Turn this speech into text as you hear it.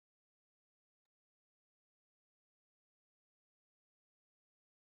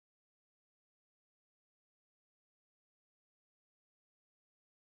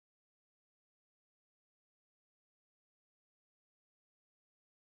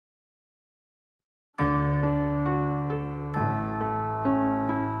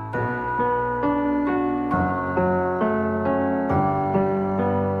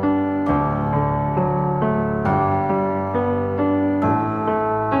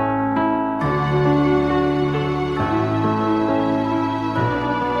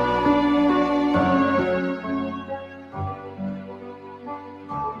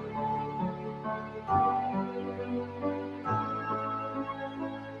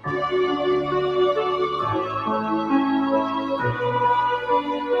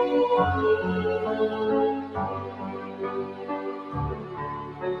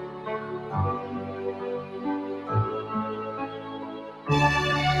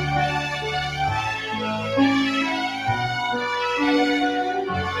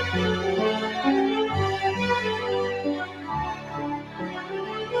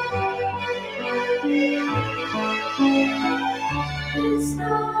This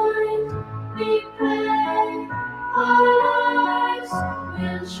night we pray our lives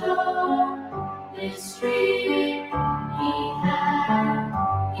will show this dream he had.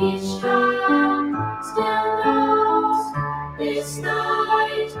 Each child still knows. This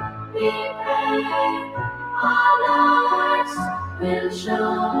night we pray our lives will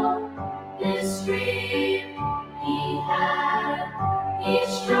show this dream he had.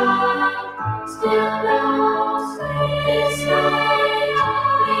 Each child still knows. This night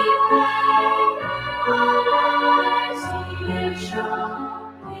we pray our lives will show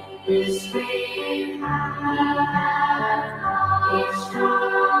this dream he had. Each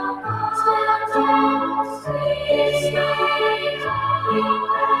child still knows. This night we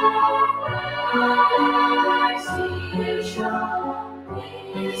pray our lives will show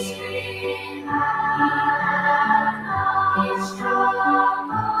this dream he had. Each child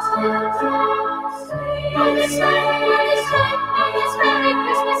still knows. On this night, on this very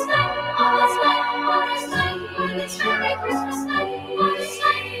Christmas night, on this night, on this very Christmas night, on this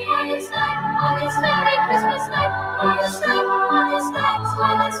night, on this night, on this very Christmas night, on this night, on this night,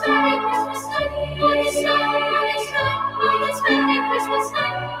 on this very Christmas night, on this night, on this night, on this very Christmas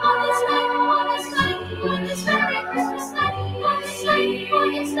night, on this night, on this night, on this very Christmas night, on this night, on this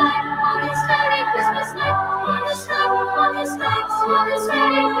night, on this very Christmas night, on this night, on this night, on this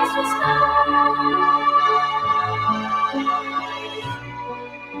very Christmas night.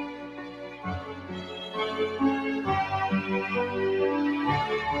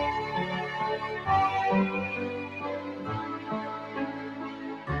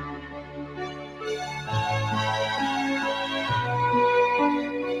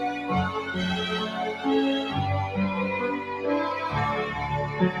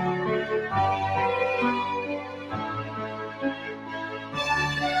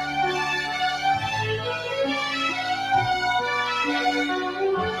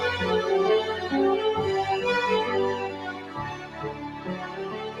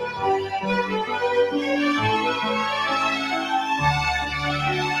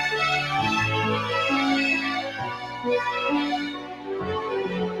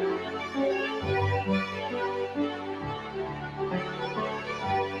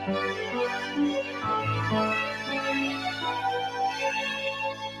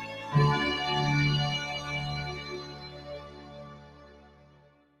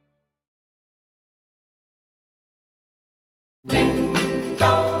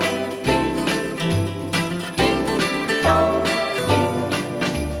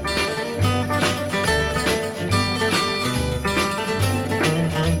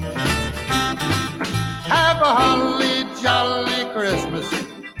 Have a holly jolly Christmas.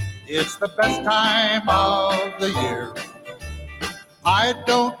 It's the best time of the year. I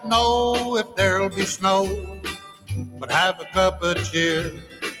don't know if there'll be snow, but have a cup of cheer.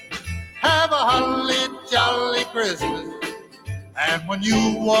 Have a holly jolly Christmas. And when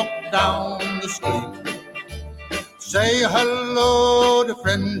you walk down the street, say hello to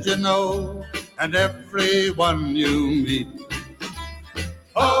friends you know and everyone you meet.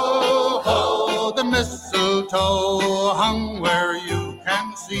 Ho, ho, the mistletoe hung where you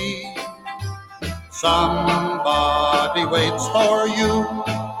can see. Somebody waits for you,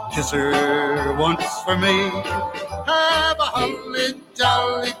 kiss her once for me. Have a holly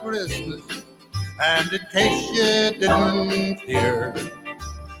jolly Christmas, and in case you didn't hear,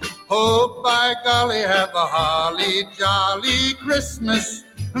 oh, by golly, have a holly jolly Christmas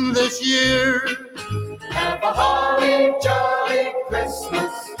this year. Have a holly jolly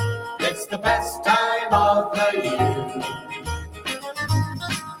Christmas. It's the best time of the year.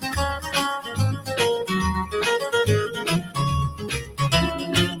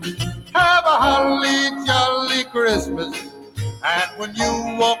 Have a holly jolly Christmas, and when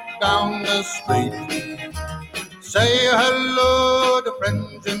you walk down the street, say hello to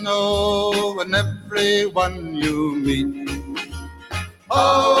friends you know and everyone you meet.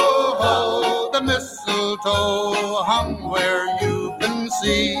 Oh, oh, the mistletoe hung where you can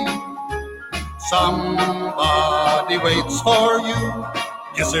see. Somebody waits for you,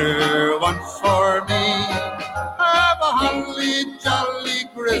 kiss her once for me. Have a holly jolly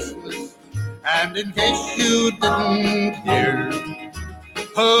Christmas, and in case you didn't hear,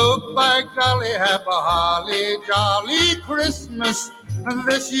 oh, by golly, have a holly jolly Christmas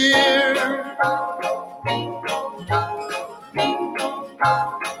this year.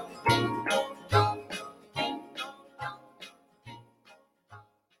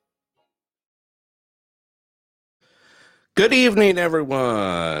 Good evening,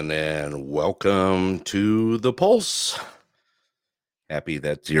 everyone, and welcome to The Pulse. Happy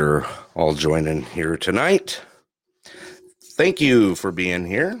that you're all joining here tonight. thank you for being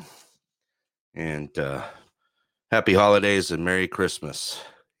here. And happy holidays and Merry Christmas.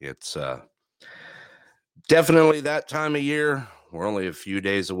 It's definitely that time of year. We're only a few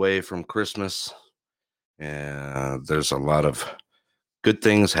days away from Christmas. And there's a lot of good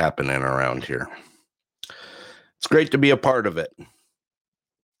things happening around here. It's great to be a part of it.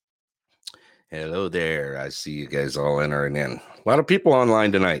 Hello there. I see you guys all entering in. A lot of people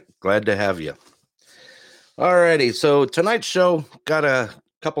online tonight. Glad to have you. Alrighty, so tonight's show got a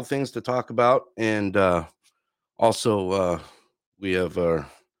couple things to talk about, and also we have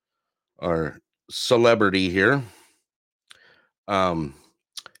our celebrity here.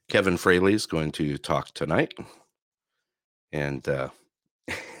 Kevin Fraley is going to talk tonight, and I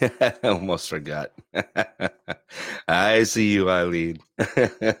almost forgot. I see you, Eileen.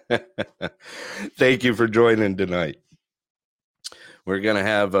 Thank you for joining tonight. We're going to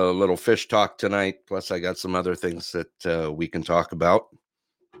have a little fish talk tonight. Plus, I got some other things that we can talk about.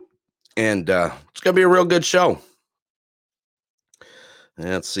 And it's going to be a real good show.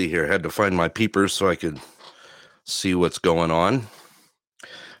 Let's see here. I had to find my peepers so I could see what's going on.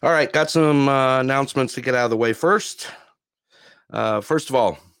 All right. Got some announcements to get out of the way first. First of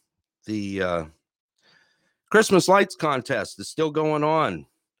all, the Christmas lights contest is still going on.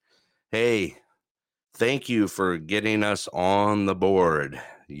 Hey, thank you for getting us on the board.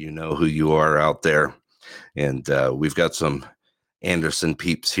 You know who you are out there. And we've got some Anderson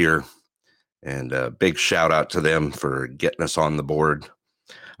peeps here. And a big shout out to them for getting us on the board.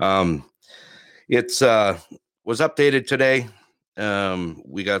 It's was updated today.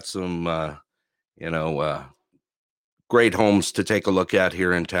 We got some, great homes to take a look at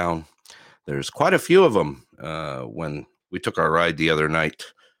here in town. There's quite a few of them when we took our ride the other night.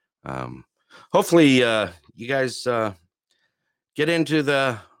 Hopefully, you guys get into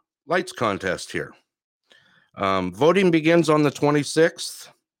the lights contest here. Voting begins on the 26th,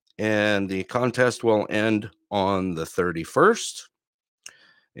 and the contest will end on the 31st.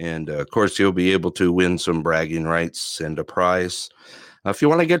 And, of course, you'll be able to win some bragging rights and a prize. If you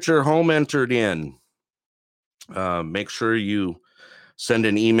want to get your home entered in, make sure you send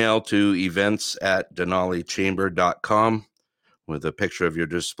an email to events@denallichamber.com with a picture of your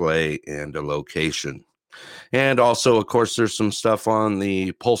display and a location. And also, of course, there's some stuff on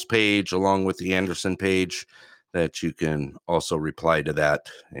the Pulse page along with the Anderson page that you can also reply to that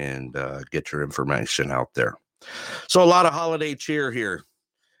and get your information out there. So a lot of holiday cheer here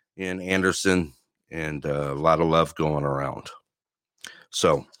in Anderson and a lot of love going around.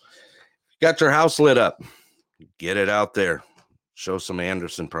 So got your house lit up. Get it out there. Show some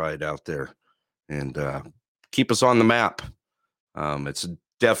Anderson pride out there and keep us on the map. It's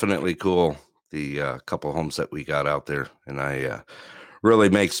definitely cool, the couple homes that we got out there. And I really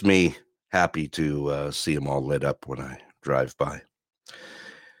makes me happy to see them all lit up when I drive by.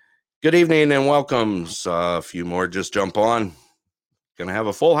 Good evening and welcome. A few more just jump on. Gonna have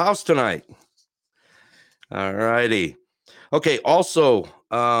a full house tonight. All righty. Okay, also,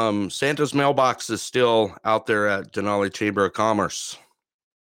 Santa's mailbox is still out there at Denali Chamber of Commerce.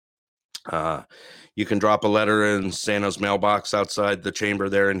 You can drop a letter in Santa's mailbox outside the chamber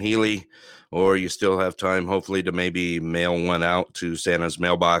there in Healy, or you still have time, hopefully, to maybe mail one out to Santa's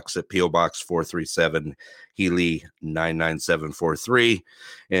mailbox at P.O. Box 437, Healy 99743.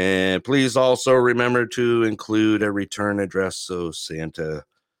 And please also remember to include a return address so Santa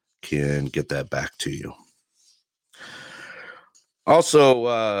can get that back to you.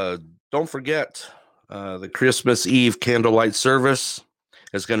 Also, don't forget the Christmas Eve candlelight service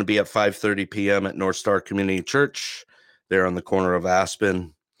is going to be at 5:30 p.m. at North Star Community Church there on the corner of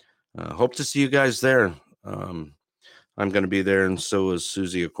Aspen. Hope to see you guys there. I'm going to be there, and so is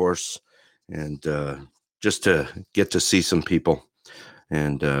Susie, of course, and just to get to see some people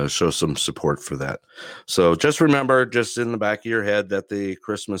and show some support for that. So just remember, just in the back of your head, that the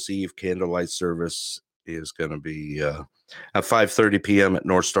Christmas Eve candlelight service is going to be at 5:30 p.m. at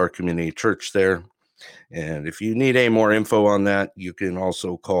North Star Community Church there. And if you need any more info on that, you can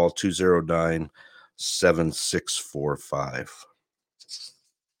also call 209-7645.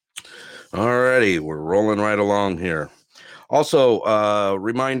 Alrighty, we're rolling right along here. Also,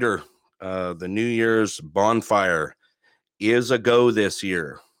 reminder, the New Year's bonfire is a go this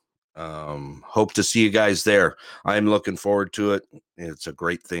year. Hope to see you guys there. I'm looking forward to it. It's a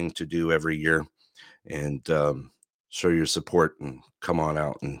great thing to do every year. And show your support and come on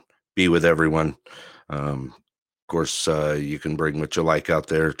out and be with everyone. Of course, you can bring what you like out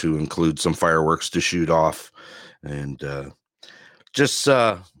there, to include some fireworks to shoot off, and just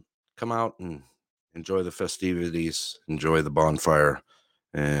come out and enjoy the festivities, enjoy the bonfire,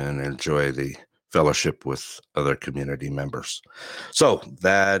 and enjoy the fellowship with other community members. So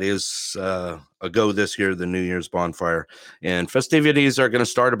that is a go this year, the New Year's bonfire. And festivities are going to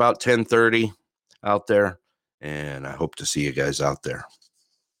start about 10:30 out there. And I hope to see you guys out there.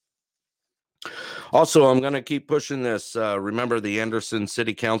 Also, I'm going to keep pushing this. Remember, the Anderson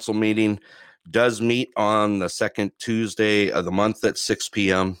City Council meeting does meet on the second Tuesday of the month at 6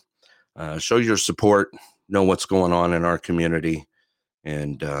 p.m. Show your support, know what's going on in our community,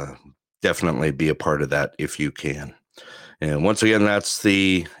 and definitely be a part of that if you can. And once again, that's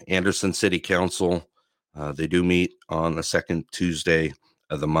the Anderson City Council. They do meet on the second Tuesday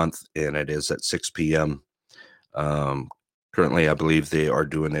of the month, and it is at 6 p.m. Currently, I believe they are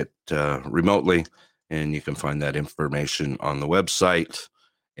doing it remotely, and you can find that information on the website.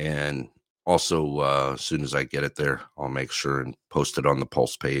 And also, as soon as I get it there, I'll make sure and post it on the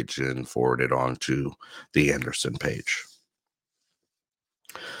Pulse page and forward it on to the Anderson page.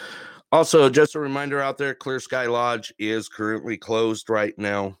 Also, just a reminder out there, Clear Sky Lodge is currently closed right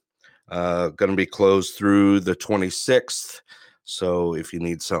now. Going to be closed through the 26th. So if you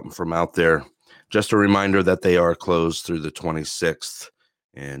need something from out there, just a reminder that they are closed through the 26th,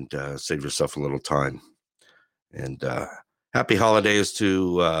 and save yourself a little time. And happy holidays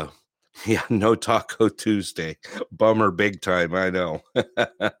to, no Taco Tuesday. Bummer big time, I know.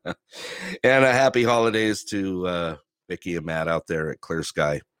 And a happy holidays to Vicki and Matt out there at Clear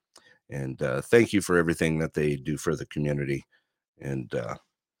Sky. And thank you for everything that they do for the community. And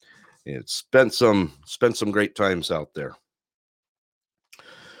it's spent some great times out there.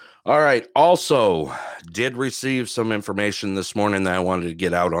 All right. Also, did receive some information this morning that I wanted to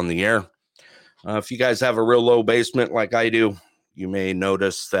get out on the air. If you guys have a real low basement like I do, you may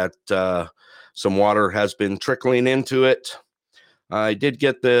notice that some water has been trickling into it. I did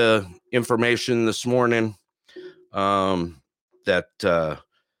get the information this morning that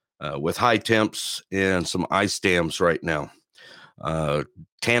with high temps and some ice dams right now,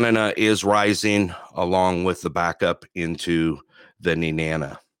 Nenana is rising along with the backup into the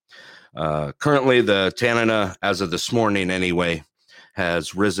Nenana. Currently, the Nenana, as of this morning anyway,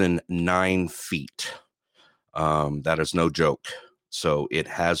 has risen 9 feet. That is no joke. So it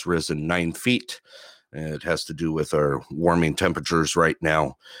has risen 9 feet. It has to do with our warming temperatures right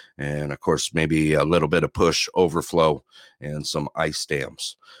now. And of course, maybe a little bit of push overflow and some ice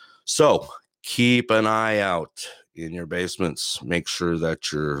dams. So keep an eye out in your basements. Make sure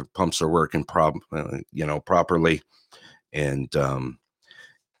that your pumps are working properly. And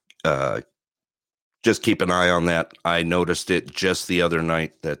just keep an eye on that. I noticed it just the other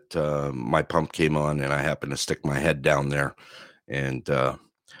night that my pump came on, and I happened to stick my head down there, and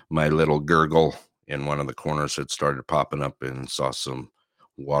my little gurgle in one of the corners had started popping up, and saw some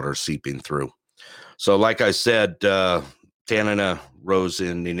water seeping through. So like I said, Nenana rose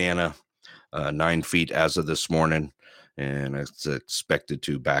in Nenana 9 feet as of this morning, and it's expected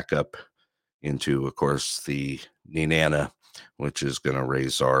to back up into, of course, the Nenana, which is going to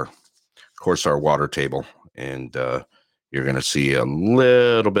raise our water table, and you're going to see a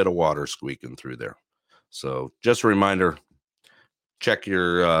little bit of water squeaking through there. So just a reminder, check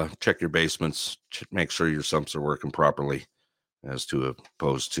your basements, make sure your sumps are working properly, as to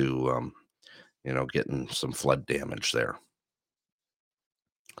opposed to getting some flood damage there.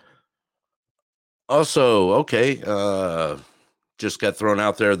 Also, okay, just got thrown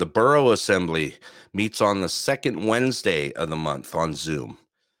out there, the Borough Assembly meets on the second Wednesday of the month on Zoom.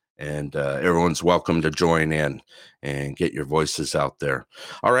 And everyone's welcome to join in and get your voices out there.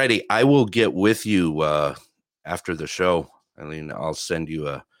 All righty, I will get with you after the show. Eileen, I'll send you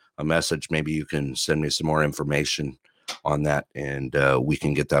a message. Maybe you can send me some more information on that, and we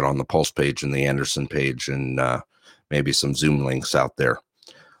can get that on the Pulse page and the Anderson page, and maybe some Zoom links out there,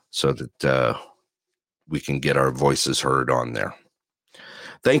 so that we can get our voices heard on there.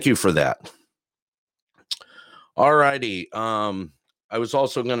 Thank you for that. All righty. I was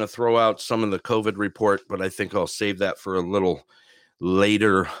also going to throw out some of the COVID report, but I think I'll save that for a little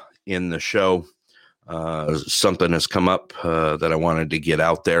later in the show. Something has come up that I wanted to get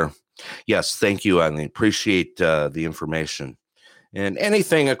out there. Yes, thank you, Eileen. Appreciate the information. And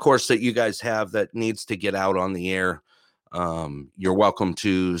anything, of course, that you guys have that needs to get out on the air, you're welcome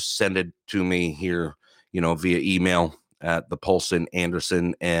to send it to me here, via email at the Paulson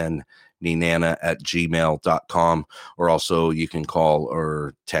Anderson and nenana@gmail.com, or also you can call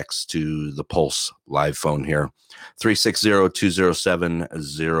or text to the Pulse live phone here,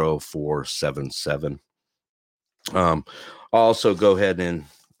 360-207-0477. I'll also go ahead and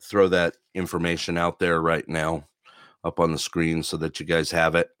throw that information out there right now up on the screen so that you guys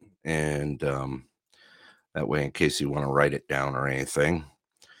have it, and that way, in case you want to write it down or anything.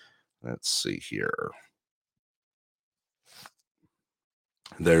 let's see here.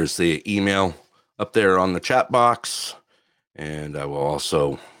 There's the email up there on the chat box, and I will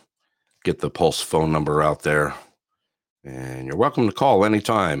also get the Pulse phone number out there, and you're welcome to call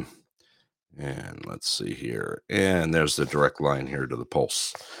anytime. And let's see here, and there's the direct line here to the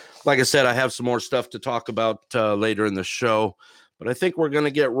Pulse. Like I said, I have some more stuff to talk about later in the show, but I think we're going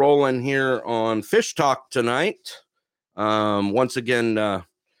to get rolling here on Fish Talk tonight. Once again,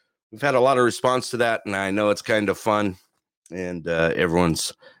 we've had a lot of response to that, and I know it's kind of fun, and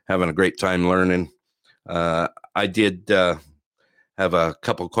everyone's having a great time learning. I did have a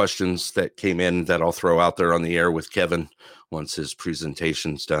couple questions that came in that I'll throw out there on the air with Kevin once his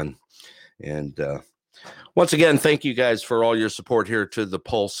presentation's done. And once again, thank you guys for all your support here to the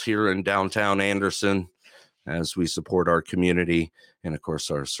Pulse here in downtown Anderson as we support our community and, of course,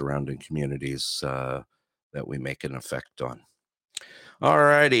 our surrounding communities that we make an effect on. All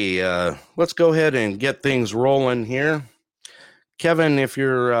righty, let's go ahead and get things rolling here. Kevin, if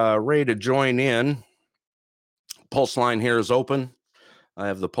you're ready to join in, Pulse line here is open. I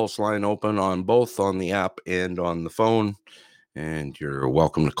have the Pulse line open on both on the app and on the phone. And you're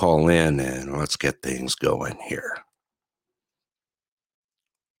welcome to call in, and let's get things going here.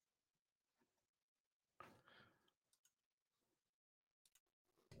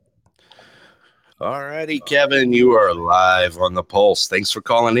 All righty, Kevin, you are live on the Pulse. Thanks for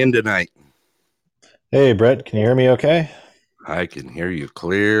calling in tonight. Hey, Brett, can you hear me okay? I can hear you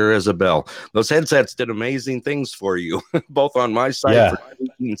clear as a bell. Those headsets did amazing things for you, both on my side for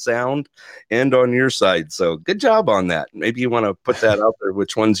tweaking sound and on your side. So good job on that. Maybe you want to put that out there,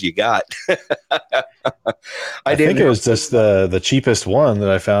 which ones you got. I think it was just the cheapest one that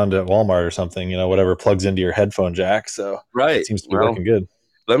I found at Walmart or something, whatever plugs into your headphone jack. So it seems to be working good.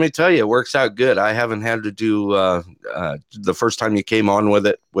 Let me tell you, it works out good. I haven't had to do the first time you came on with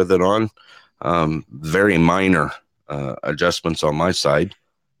it on, very minor adjustments on my side,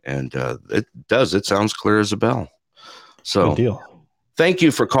 and it sounds clear as a bell. So good deal. Thank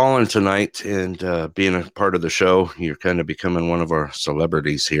you for calling tonight and being a part of the show. You're kind of becoming one of our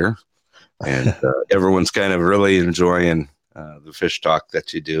celebrities here, and everyone's kind of really enjoying the fish talk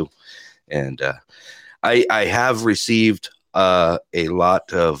that you do. And I have received a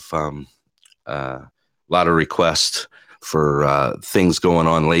lot of requests for things going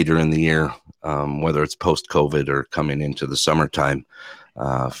on later in the year, whether it's post-COVID or coming into the summertime,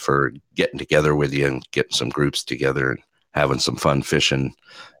 for getting together with you and getting some groups together and having some fun fishing,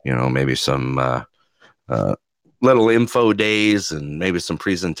 maybe some little info days and maybe some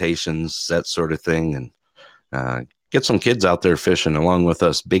presentations, that sort of thing, and get some kids out there fishing along with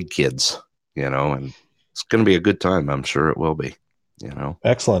us big kids, and it's going to be a good time. I'm sure it will be,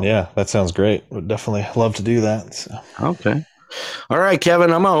 Excellent. Yeah, that sounds great. Would definitely love to do that. So. Okay. All right,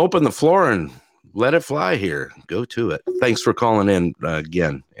 Kevin, I'm going to open the floor and let it fly here. Go to it. Thanks for calling in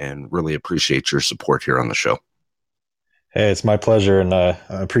again, and really appreciate your support here on the show. Hey, it's my pleasure, and I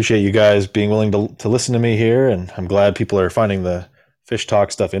appreciate you guys being willing to listen to me here, and I'm glad people are finding the fish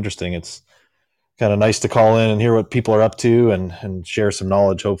talk stuff interesting. It's kind of nice to call in and hear what people are up to and share some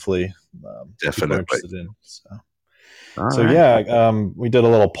knowledge, hopefully. Definitely. People are interested in. We did a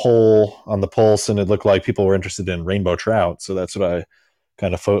little poll on the Pulse, and it looked like people were interested in rainbow trout. So that's what I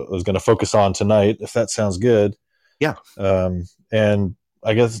kind of was going to focus on tonight, if that sounds good. Yeah. And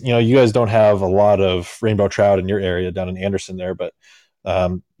I guess, you guys don't have a lot of rainbow trout in your area down in Anderson there, but,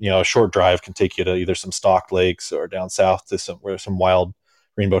 a short drive can take you to either some stocked lakes or down south to where some wild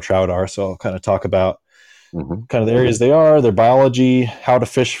rainbow trout are. So I'll kind of talk about kind of the areas they are, their biology, how to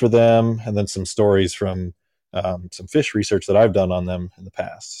fish for them, and then some stories from some fish research that I've done on them in the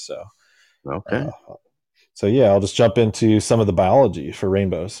past. So, okay. I'll just jump into some of the biology for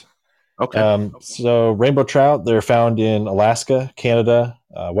rainbows. Okay. So rainbow trout, they're found in Alaska, Canada,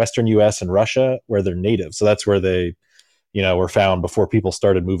 Western U.S., and Russia, where they're native. So that's where they, were found before people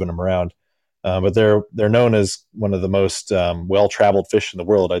started moving them around. But they're known as one of the most well-traveled fish in the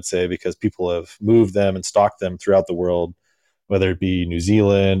world, I'd say, because people have moved them and stocked them throughout the world, whether it be New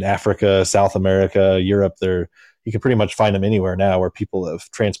Zealand, Africa, South America, Europe. You can pretty much find them anywhere now where people have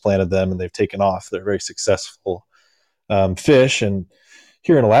transplanted them and they've taken off. They're very successful fish. And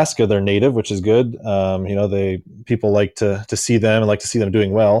here in Alaska, they're native, which is good. People like to see them and like to see them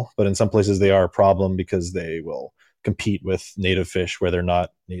doing well, but in some places they are a problem because they will compete with native fish where they're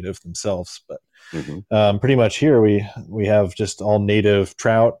not native themselves. But pretty much here we have just all native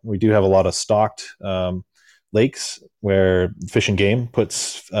trout. We do have a lot of stocked lakes where Fish and Game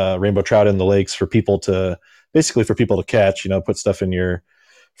puts rainbow trout in the lakes for people to catch. Put stuff in your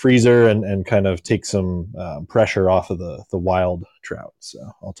freezer and kind of take some pressure off of the wild trout. So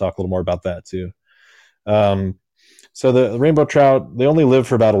I'll talk a little more about that too. So the rainbow trout, they only live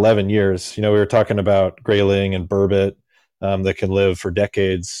for about 11 years. We were talking about grayling and burbot that can live for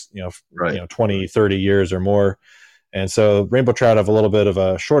decades, Right. 20, 30 years or more. And so rainbow trout have a little bit of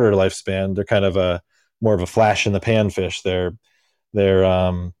a shorter lifespan. They're kind of more of a flash in the pan fish. They're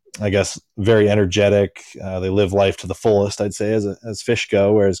I guess very energetic. They live life to the fullest, I'd say, as fish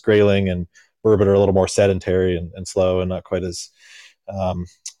go, whereas grayling and burbot are a little more sedentary and slow and not quite as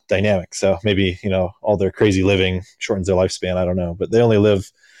dynamic. So maybe, all their crazy living shortens their lifespan. I don't know, but they only live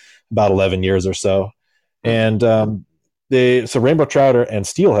about 11 years or so. And so rainbow trout and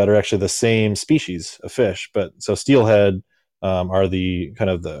steelhead are actually the same species of fish, but so steelhead are the kind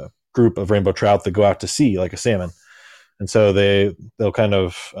of the group of rainbow trout that go out to sea like a salmon. And so they'll kind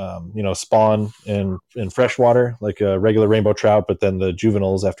of spawn in fresh water like a regular rainbow trout, but then the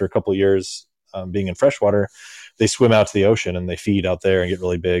juveniles, after a couple of years being in freshwater, they swim out to the ocean and they feed out there and get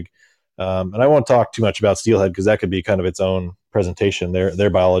really big. And I won't talk too much about steelhead because that could be kind of its own presentation. Their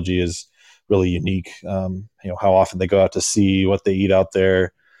biology is really unique. How often they go out to sea, what they eat out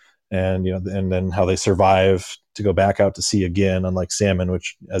there, and and then how they survive to go back out to sea again. Unlike salmon,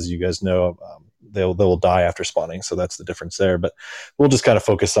 which, as you guys know, they will die after spawning. So that's the difference there. But we'll just kind of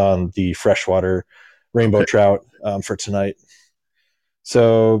focus on the freshwater rainbow trout for tonight.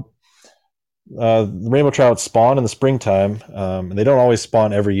 So rainbow trout spawn in the springtime, and they don't always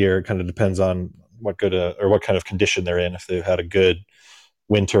spawn every year. It kind of depends on what kind of condition they're in. If they've had a good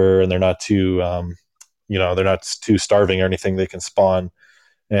winter and they're not too they're not too starving or anything, they can spawn.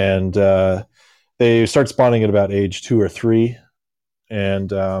 And they start spawning at about age 2 or 3. And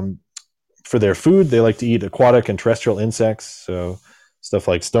for their food, they like to eat aquatic and terrestrial insects, so stuff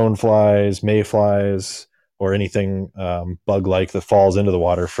like stoneflies, mayflies, or anything bug-like that falls into the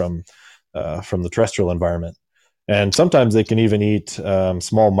water from the terrestrial environment. And sometimes they can even eat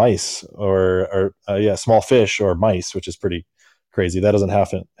small mice or small fish or mice, which is pretty crazy. That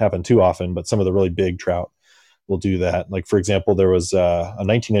doesn't happen too often, but some of the really big trout will do that. Like, for example, there was a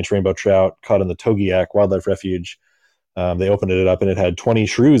 19-inch rainbow trout caught in the Togiak Wildlife Refuge. They opened it up and it had 20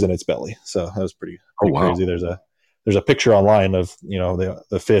 shrews in its belly. So that was pretty crazy. There's a picture online of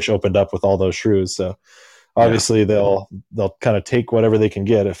the fish opened up with all those shrews. So obviously they'll kind of take whatever they can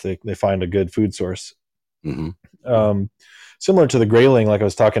get if they find a good food source. Mm-hmm. Similar to the grayling, like I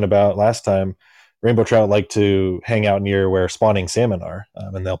was talking about last time, rainbow trout like to hang out near where spawning salmon are,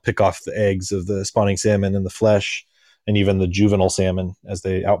 and they'll pick off the eggs of the spawning salmon and the flesh, and even the juvenile salmon as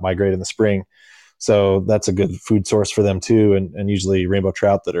they outmigrate in the spring. So that's a good food source for them too. And usually rainbow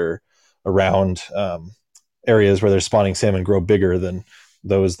trout that are around areas where there's spawning salmon grow bigger than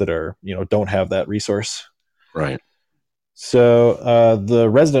those that are don't have that resource. Right. So the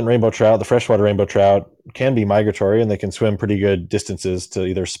resident rainbow trout, the freshwater rainbow trout, can be migratory, and they can swim pretty good distances to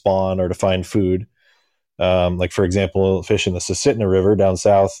either spawn or to find food. Like, for example, fish in the Susitna River down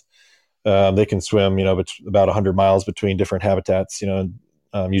south, they can swim, about 100 miles between different habitats,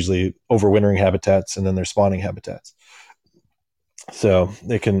 usually overwintering habitats, and then their spawning habitats. So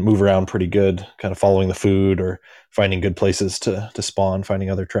they can move around pretty good, kind of following the food or finding good places to spawn,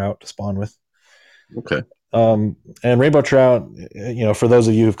 finding other trout to spawn with. Okay. And rainbow trout, for those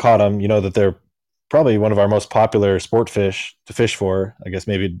of you who've caught them, that they're probably one of our most popular sport fish to fish for, I guess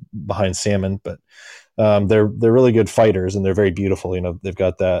maybe behind salmon, but they're really good fighters and they're very beautiful. They've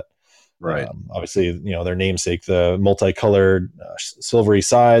got that, right. Obviously, their namesake, the multicolored silvery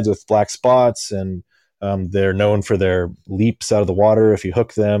sides with black spots, and they're known for their leaps out of the water. If you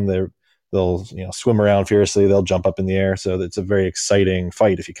hook them, they'll swim around fiercely. They'll jump up in the air. So it's a very exciting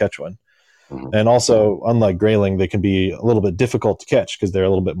fight if you catch one. Mm-hmm. And also, unlike grayling, they can be a little bit difficult to catch because they're a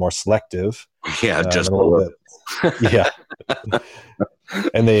little bit more selective. Yeah, just a little bit. Yeah.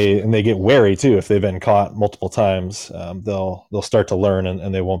 And they get wary too. If they've been caught multiple times, they'll start to learn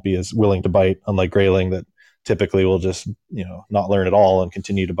and they won't be as willing to bite. Unlike grayling, that typically will just not learn at all and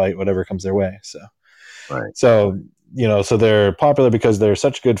continue to bite whatever comes their way. So, right. So they're popular because they're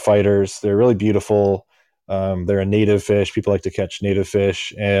such good fighters. They're really beautiful. They're a native fish. People like to catch native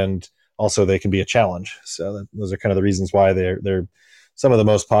fish, and also they can be a challenge. So those are kind of the reasons why they're some of the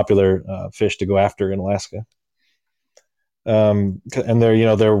most popular fish to go after in Alaska. And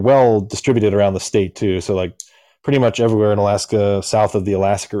they're well distributed around the state too. So like pretty much everywhere in Alaska, south of the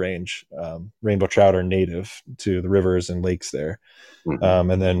Alaska Range, rainbow trout are native to the rivers and lakes there.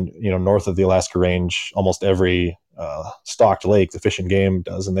 Mm-hmm. And then north of the Alaska Range, almost every stocked lake, the Fish and Game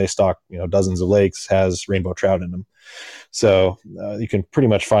does, and they stock dozens of lakes, has rainbow trout in them. So you can pretty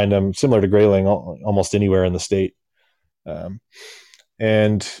much find them, similar to grayling, almost anywhere in the state.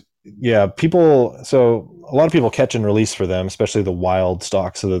 And yeah, so a lot of people catch and release for them, especially the wild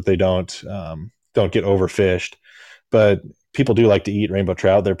stock, so that they don't get overfished. But people do like to eat rainbow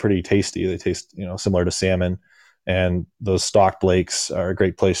trout. They're pretty tasty. They taste, similar to salmon. And those stocked lakes are a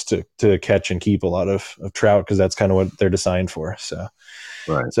great place to catch and keep a lot of trout, because that's kind of what they're designed for.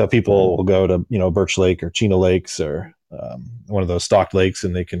 Right. So people will go to, Birch Lake or Chino Lakes or one of those stocked lakes,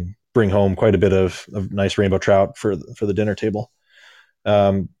 and they can bring home quite a bit of nice rainbow trout for the dinner table.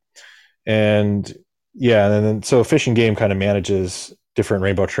 Um, and yeah, and then so Fish and Game kind of manages different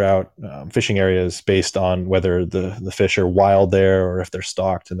rainbow trout fishing areas based on whether the fish are wild there or if they're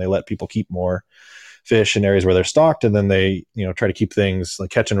stocked, and they let people keep more fish in areas where they're stocked, and then they try to keep things like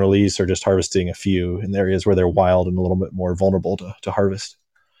catch and release or just harvesting a few in areas where they're wild and a little bit more vulnerable to harvest.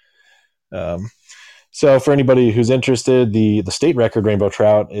 um, so for anybody who's interested, the state record rainbow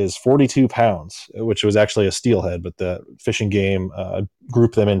trout is 42 pounds, which was actually a steelhead, but the Fish and Game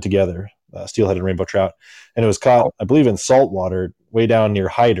grouped them in together, steelhead and rainbow trout. And it was caught, I believe, in saltwater way down near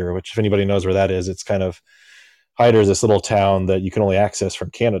Hyder, which if anybody knows where that is, it's kind of, Hyder is this little town that you can only access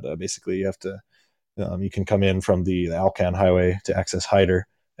from Canada. Basically, you have to, you can come in from the Alcan Highway to access Hyder,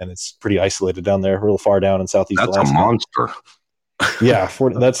 and it's pretty isolated down there, real far down in southeast That's a Alaska. monster. Yeah,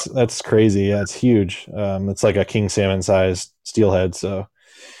 that's crazy. Yeah, it's huge. It's like a king salmon sized steelhead. So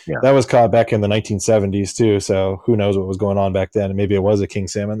Yeah. that was caught back in the 1970s too. So who knows what was going on back then? And maybe it was a king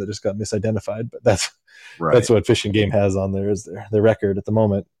salmon that just got misidentified. But that's Right. what Fish and Game has on there is their record at the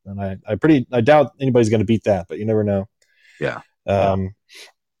moment. And I doubt anybody's going to beat that, but you never know. Yeah.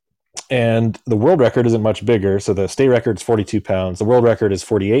 And the world record isn't much bigger. So the state record is 42 pounds. The world record is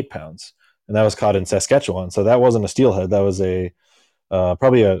 48 pounds, and that was caught in Saskatchewan. So that wasn't a steelhead. That was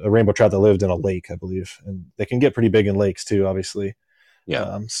probably a rainbow trout that lived in a lake, I believe, and they can get pretty big in lakes too, obviously.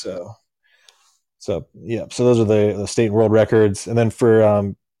 Yeah. So yeah, so those are the state and world records, and then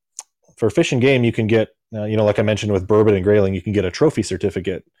for Fish and Game, you can get, like I mentioned with burbot and grayling, you can get a trophy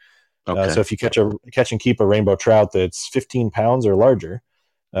certificate. Okay. So if you catch and keep a rainbow trout that's 15 pounds or larger,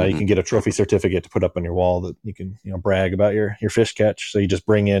 you can get a trophy certificate to put up on your wall that you can brag about your fish catch. So you just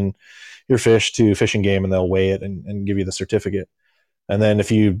bring in your fish to Fish and Game, and they'll weigh it and give you the certificate. And then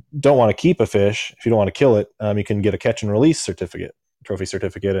if you don't want to keep a fish, if you don't want to kill it, you can get a catch and release certificate, trophy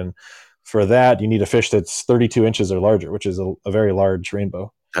certificate. And for that, you need a fish that's 32 inches or larger, which is a very large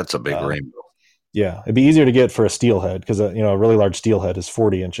rainbow. That's a big rainbow. Yeah, it'd be easier to get for a steelhead, because a really large steelhead is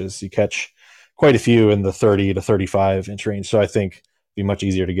 40 inches. You catch quite a few in the 30 to 35 inch range. So I think it'd be much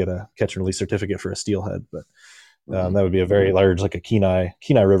easier to get a catch and release certificate for a steelhead. But that would be a very large, like a Kenai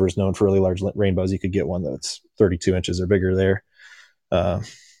River is known for really large rainbows. You could get one that's 32 inches or bigger there.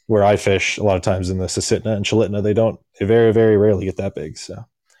 Where I fish a lot of times in the Susitna and Chalitna, they very, very rarely get that big. So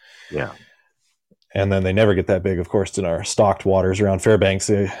yeah. And then they never get that big, of course, in our stocked waters around Fairbanks.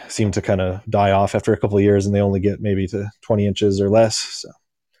 They seem to kind of die off after a couple of years, and they only get maybe to 20 inches or less. So.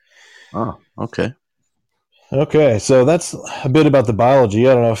 Oh, okay. Okay, so that's a bit about the biology.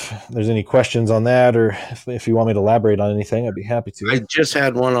 I don't know if there's any questions on that, or if you want me to elaborate on anything, I'd be happy to. I just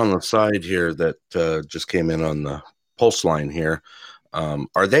had one on the side here that just came in on the pulse line here.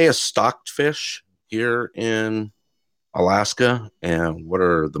 Are they a stocked fish here in Alaska? And what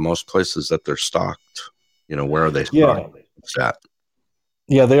are the most places that they're stocked? Where are they stocked?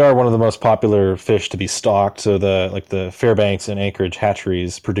 Yeah, they are one of the most popular fish to be stocked. So the Fairbanks and Anchorage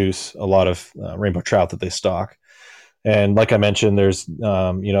hatcheries produce a lot of rainbow trout that they stock. And like I mentioned, there's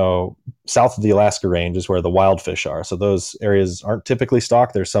south of the Alaska range is where the wild fish are. So those areas aren't typically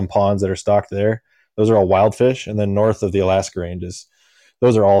stocked. There's some ponds that are stocked there. Those are all wild fish. And then north of the Alaska ranges,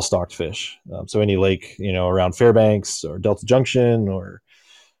 those are all stocked fish. So any lake, around Fairbanks or Delta Junction or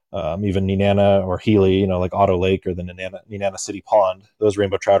even Nenana or Healy, like Otto Lake or the Nenana City Pond, those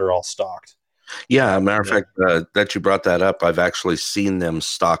rainbow trout are all stocked. Yeah, matter of fact, that you brought that up, I've actually seen them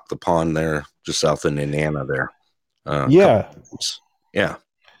stock the pond there just south of Nenana there. Yeah.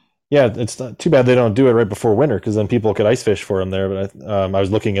 It's not too bad they don't do it right before winter, because then people could ice fish for them there. But I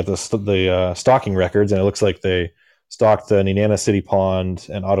was looking at the stocking records, and it looks like they stocked the Nenana City Pond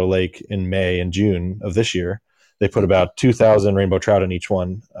and Otto Lake in May and June of this year. They put about 2,000 rainbow trout in each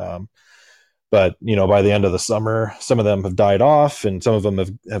one. But by the end of the summer, some of them have died off, and some of them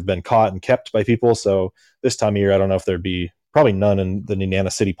have been caught and kept by people. So this time of year, I don't know if there'd be probably none in the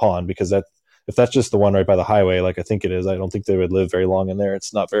Nenana City Pond, because if that's just the one right by the highway, like I think it is, I don't think they would live very long in there.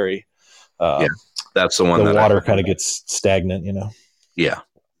 It's not very. That's the one. The water kind of gets stagnant, Yeah.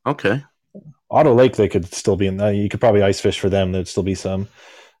 Okay. Otto Lake, they could still be in. You could probably ice fish for them. There'd still be some,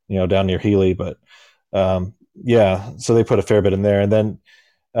 down near Healy, but so they put a fair bit in there. And then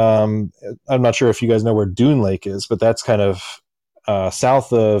I'm not sure if you guys know where Dune Lake is, but that's kind of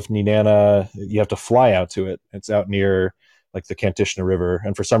south of Nenana. You have to fly out to it. It's out near like the Kantishna River,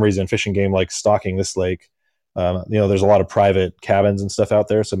 and for some reason, Fish and Game likes stocking this lake. There's a lot of private cabins and stuff out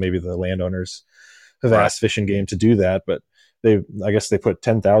there, so maybe the landowners have Right. asked Fish and Game to do that. But I guess they put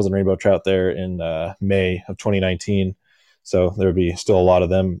 10,000 rainbow trout there in May of 2019. So there would be still a lot of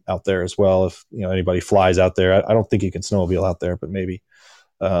them out there as well. If anybody flies out there, I don't think you can snowmobile out there, but maybe.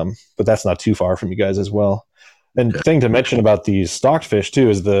 But that's not too far from you guys as well. And Okay. thing to mention about these stocked fish too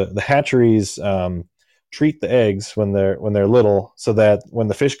is the hatcheries treat the eggs when they're little, so that when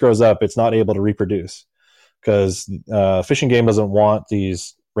the fish grows up, it's not able to reproduce, because Fish and Game doesn't want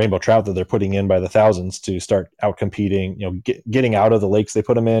these rainbow trout that they're putting in by the thousands to start out competing, getting out of the lakes they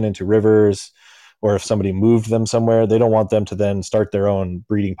put them in into rivers, or if somebody moved them somewhere, they don't want them to then start their own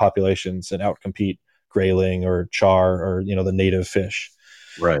breeding populations and outcompete grayling or char or the native fish.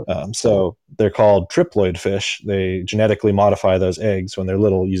 Right. So they're called triploid fish. They genetically modify those eggs when they're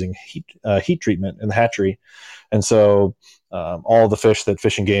little using heat treatment in the hatchery. And so all the fish that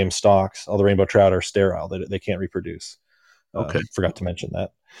Fish and Game stocks, all the rainbow trout, are sterile. They can't reproduce. Okay. Forgot to mention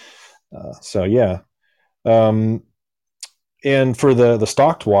that. So yeah. And for the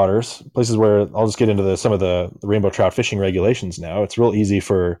stocked waters, places where I'll just get into some of the rainbow trout fishing regulations now. It's real easy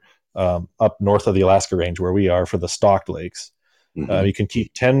for up north of the Alaska Range where we are for the stocked lakes. Mhm. You can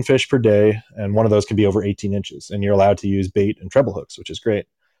keep 10 fish per day, and one of those can be over 18 inches. And you're allowed to use bait and treble hooks, which is great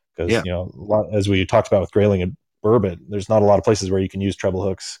because, Yeah. as we talked about with grayling and burbot, there's not a lot of places where you can use treble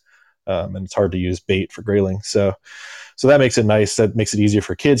hooks, and it's hard to use bait for grayling. So that makes it nice. That makes it easier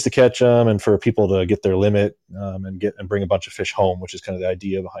for kids to catch them and for people to get their limit, and bring a bunch of fish home, which is kind of the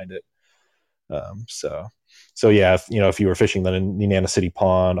idea behind it. So yeah, if you were fishing then in Nenana City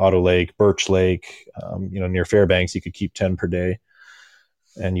Pond, Otto Lake, Birch Lake, near Fairbanks, you could keep 10 per day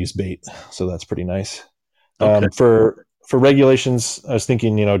and use bait. So that's pretty nice. Okay. For regulations, I was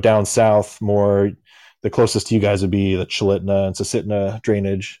thinking, down south more, the closest to you guys would be the Chulitna and Susitna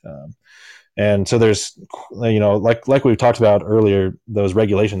drainage. And so there's, like we talked about earlier, those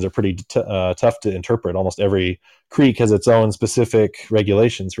regulations are pretty tough to interpret. Almost every creek has its own specific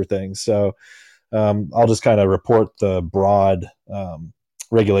regulations for things. So I'll just kind of report the broad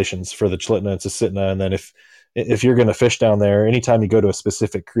regulations for the Chulitna and Susitna, and then if you're going to fish down there, anytime you go to a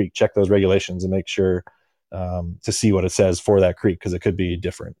specific creek, check those regulations and make sure to see what it says for that creek, because it could be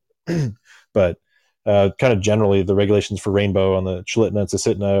different. But kind of generally, the regulations for rainbow on the Chulitna and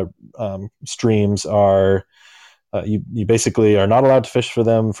Susitna streams are you basically are not allowed to fish for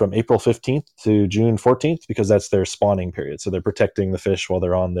them from April 15th to June 14th, because that's their spawning period. So they're protecting the fish while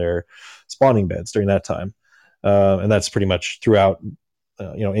they're on their spawning beds during that time. And that's pretty much throughout,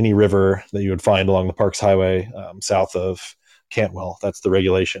 any river that you would find along the Parks Highway south of Cantwell. That's the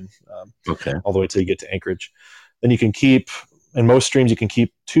regulation, Okay. all the way till you get to Anchorage. Then you can keep, in most streams, you can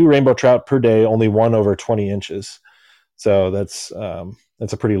keep 2 rainbow trout per day, only one over 20 inches. So that's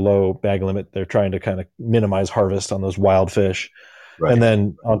a pretty low bag limit. They're trying to kind of minimize harvest on those wild fish. Right. And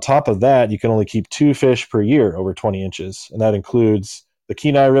then on top of that, you can only keep 2 fish per year over 20 inches. And that includes the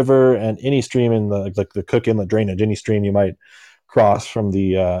Kenai River and any stream in the Cook Inlet drainage, any stream you might cross from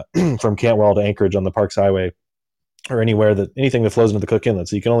the from Cantwell to Anchorage on the Parks Highway, or anything that flows into the Cook Inlet.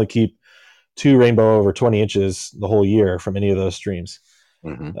 So you can only keep 2 rainbow over 20 inches the whole year from any of those streams.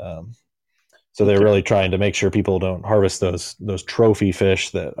 Mhm. So they're Okay. really trying to make sure people don't harvest those trophy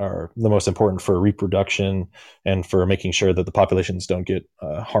fish that are the most important for reproduction and for making sure that the populations don't get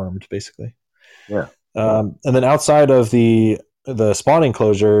harmed, basically. Yeah. And then outside of the spawning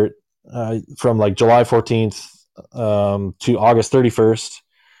closure, from like July 14th to August 31st,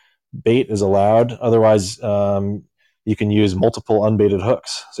 bait is allowed. Otherwise, you can use multiple unbaited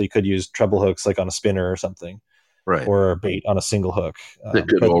hooks. So you could use treble hooks like on a spinner or something, Right. or bait on a single hook. The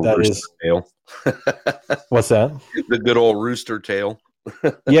good But old that rooster is, tail. what's that? The good old rooster tail.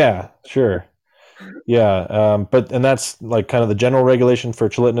 Yeah, sure. Yeah, and that's like kind of the general regulation for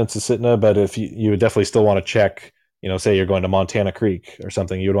Chulitna and Susitna. But if you would definitely still want to check, say you're going to Montana Creek or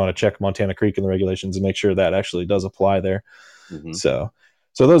something, you would want to check Montana Creek in the regulations and make sure that actually does apply there. Mhm. So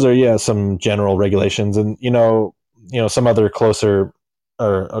those are some general regulations, and some other closer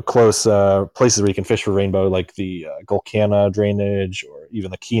or close places where you can fish for rainbow, like the Gulkana drainage or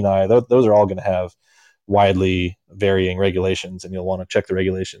even the Kenai. Those are all going to have widely varying regulations, and you'll want to check the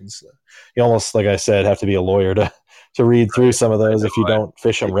regulations. You almost, like I said, have to be a lawyer to read through some of those if you don't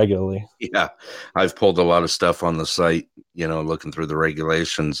fish them regularly. Yeah. I've pulled a lot of stuff on the site, looking through the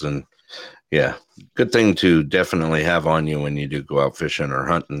regulations, and yeah, good thing to definitely have on you when you do go out fishing or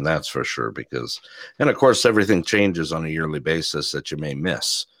hunting, that's for sure, and of course everything changes on a yearly basis that you may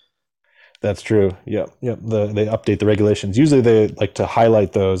miss. That's true. Yep. Yep. They update the regulations. Usually they like to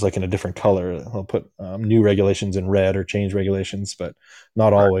highlight those like in a different color. They'll put new regulations in red or change regulations, but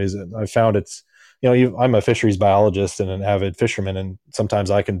not Right. always. And I found it's, I'm a fisheries biologist and an avid fisherman, and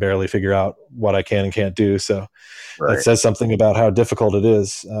sometimes I can barely figure out what I can and can't do. So that Right. says something about how difficult it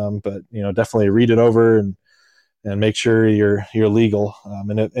is. But definitely read it over and make sure you're legal.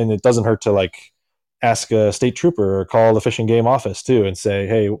 And it doesn't hurt to like ask a state trooper or call the Fish and Game office too and say,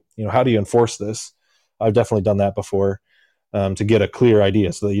 hey, how do you enforce this? I've definitely done that before, to get a clear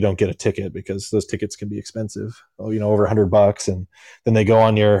idea so that you don't get a ticket, because those tickets can be expensive. Over $100, and then they go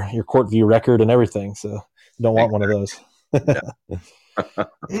on your court view record and everything. So you don't want one of those.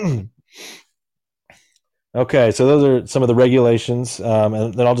 Okay, so those are some of the regulations,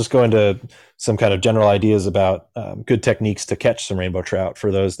 and then I'll just go into some kind of general ideas about good techniques to catch some rainbow trout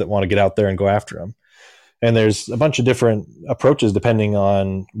for those that want to get out there and go after them. And there's a bunch of different approaches depending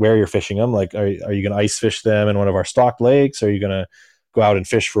on where you're fishing them. Like, are you going to ice fish them in one of our stocked lakes? Are you going to go out and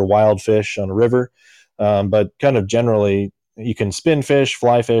fish for wild fish on a river? But kind of generally, you can spin fish,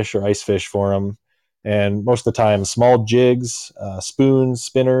 fly fish, or ice fish for them. And most of the time, small jigs, spoons,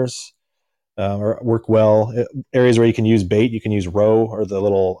 spinners, work well. Areas where you can use bait, you can use roe or the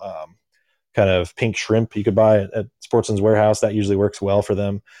little kind of pink shrimp you could buy at Sportsman's Warehouse. That usually works well for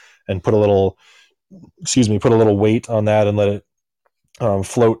them. And put a little weight on that and let it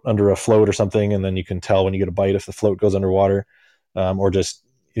float under a float or something, and then you can tell when you get a bite if the float goes underwater, or just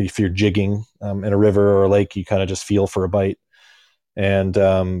if you're jigging in a river or a lake, you kind of just feel for a bite. And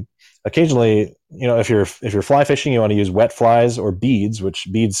occasionally, if you're fly fishing, you want to use wet flies or beads, which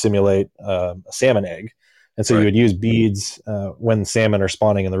beads simulate a salmon egg, and so you Right. would use beads when salmon are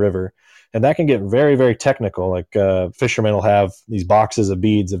spawning in the river. And that can get very, very technical. Like fishermen will have these boxes of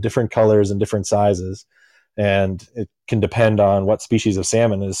beads of different colors and different sizes, and it can depend on what species of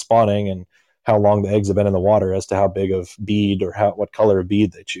salmon is spawning and how long the eggs have been in the water as to how big of bead or what color of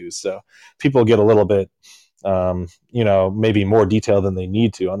bead they choose. So people get a little bit maybe more detail than they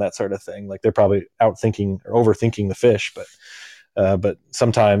need to on that sort of thing. Like they're probably outthinking or overthinking the fish, but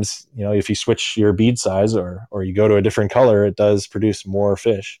sometimes, if you switch your bead size or you go to a different color, it does produce more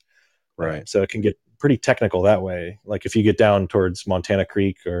fish. Right. So it can get pretty technical that way. Like if you get down towards Montana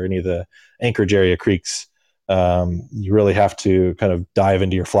Creek or any of the Anchorage area creeks, you really have to kind of dive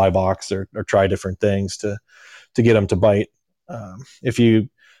into your fly box or try different things to get them to bite. If you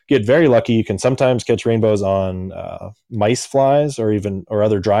get very lucky, you can sometimes catch rainbows on mice flies or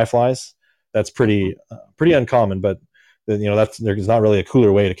other dry flies. That's pretty uncommon, but there's not really a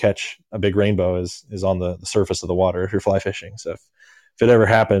cooler way to catch a big rainbow is on the surface of the water if you're fly fishing. So if it ever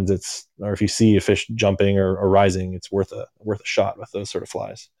happens, or if you see a fish jumping or rising, it's worth a shot with those sort of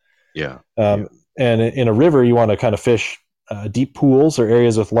flies. Yeah. And in a river, you want to kind of fish deep pools or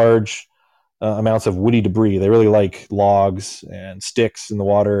areas with large amounts of woody debris. They really like logs and sticks in the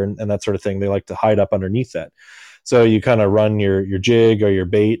water and that sort of thing. They like to hide up underneath that. So you kind of run your jig or your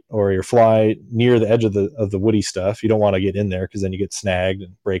bait or your fly near the edge of the woody stuff. You don't want to get in there because then you get snagged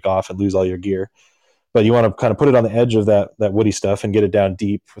and break off and lose all your gear. But you want to kind of put it on the edge of that woody stuff and get it down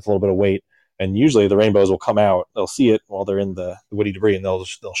deep with a little bit of weight. And usually the rainbows will come out. They'll see it while they're in the woody debris, and they'll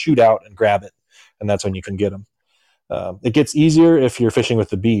shoot out and grab it, and that's when you can get them. It gets easier if you're fishing with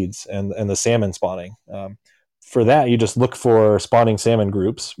the beads and the salmon spawning. For that, you just look for spawning salmon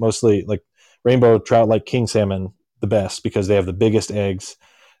groups, mostly like rainbow trout like king salmon the best because they have the biggest eggs,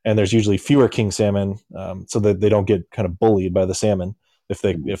 and there's usually fewer king salmon, so that they don't get kind of bullied by the salmon if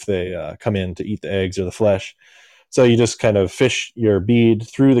they come in to eat the eggs or the flesh. So you just kind of fish your bead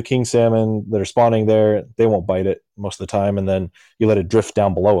through the king salmon that are spawning there. They won't bite it most of the time, and then you let it drift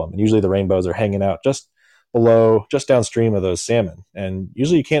down below them. And usually the rainbows are hanging out just downstream of those salmon, and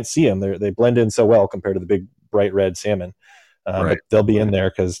usually you can't see them. They blend in so well compared to the big bright red salmon. Right. But they'll be in there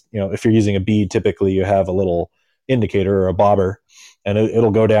because if you're using a bead, typically you have a little indicator or a bobber, and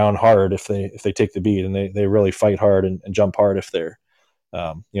it'll go down hard if they take the bead, and they really fight hard and jump hard if they're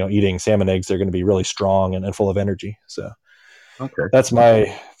eating salmon eggs. They're going to be really strong and full of energy. So Okay. that's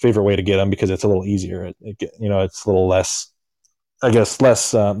my favorite way to get them because it's a little easier. It's a little less. I guess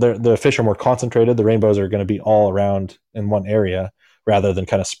less. The fish are more concentrated. The rainbows are going to be all around in one area rather than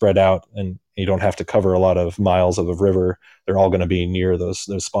kind of spread out, and you don't have to cover a lot of miles of a river. They're all going to be near those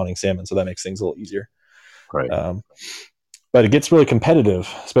spawning salmon, so that makes things a little easier. Right. But it gets really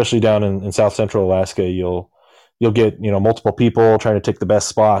competitive, especially down in South Central Alaska. You'll get multiple people trying to take the best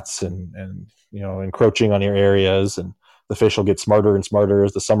spots and encroaching on your areas, and the fish will get smarter and smarter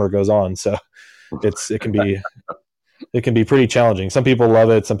as the summer goes on. So it can be pretty challenging. Some people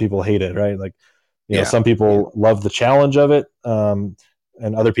love it, some people hate it, right? Like some people love the challenge of it,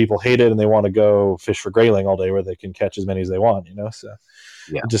 and other people hate it and they want to go fish for grayling all day where they can catch as many as they want, so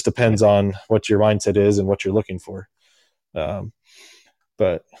Yeah. it just depends on what your mindset is and what you're looking for.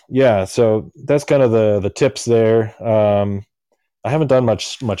 But yeah, so that's kind of the tips there. I haven't done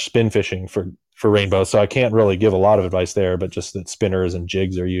much spin fishing for rainbow, so I can't really give a lot of advice there, but just that spinners and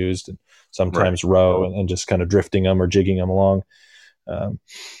jigs are used, and sometimes row, and just kind of drifting them or jigging them along.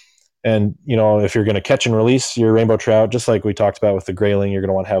 And if you're going to catch and release your rainbow trout, just like we talked about with the grayling, you're going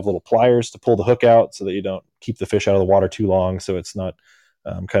to want to have little pliers to pull the hook out so that you don't keep the fish out of the water too long, so it's not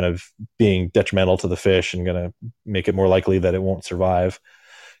kind of being detrimental to the fish and going to make it more likely that it won't survive.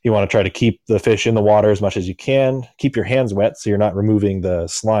 You want to try to keep the fish in the water as much as you can. Keep your hands wet so you're not removing the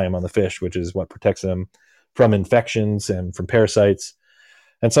slime on the fish, which is what protects them from infections and from parasites.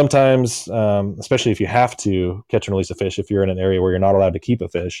 And sometimes, especially if you have to catch and release a fish, if you're in an area where you're not allowed to keep a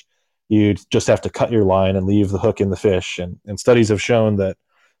fish, you just have to cut your line and leave the hook in the fish. And studies have shown that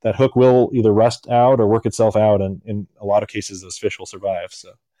that hook will either rust out or work itself out. And in a lot of cases, those fish will survive.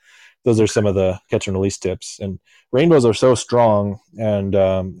 So those are some of the catch and release tips. And rainbows are so strong and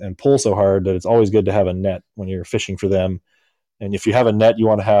pull so hard that it's always good to have a net when you're fishing for them. And if you have a net, you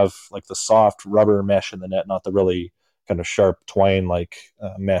want to have like the soft rubber mesh in the net, not the really kind of sharp twine like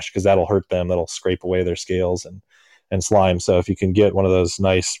mesh, because that'll hurt them. That'll scrape away their scales and slime. So if you can get one of those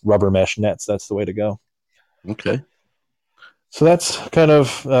nice rubber mesh nets, that's the way to go. Okay. So that's kind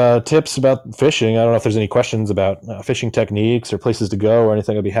of tips about fishing. I don't know if there's any questions about fishing techniques or places to go or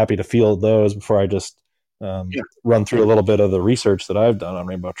anything. I'd be happy to field those before I just run through a little bit of the research that I've done on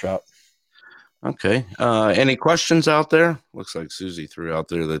rainbow trout. Okay. Any questions out there? Looks like Susie threw out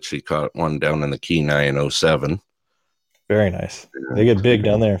there that she caught one down in the Kenai in 07. Very nice. They get big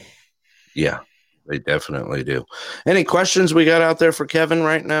down there. Yeah, they definitely do. Any questions we got out there for Kevin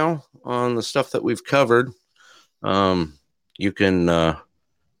right now on the stuff that we've covered? You can go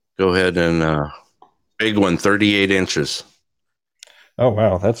ahead and big one, 38 inches. Oh,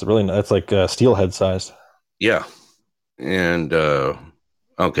 wow. That's like steelhead size. Yeah. And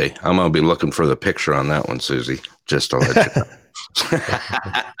okay, I'm going to be looking for the picture on that one, Susie, just to let you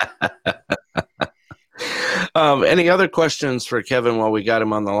know. Any other questions for Kevin while we got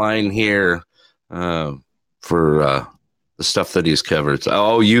him on the line here for the stuff that he's covered?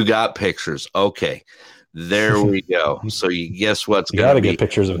 Oh, you got pictures. Okay. There we go. So you guess what's going to be. You got to get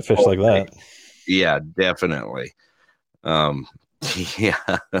pictures of a fish like that. Yeah, definitely. Yeah,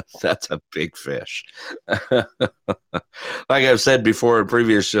 that's a big fish. Like I've said before in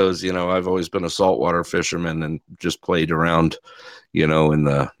previous shows, I've always been a saltwater fisherman and just played around, in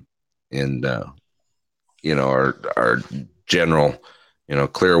our general,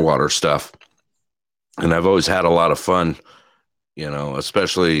 clear water stuff. And I've always had a lot of fun,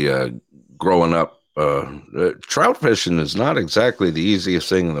 especially growing up. Trout fishing is not exactly the easiest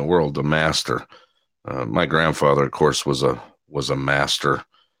thing in the world to master. My grandfather, of course, was a master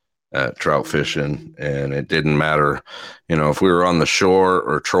at trout fishing, and it didn't matter, if we were on the shore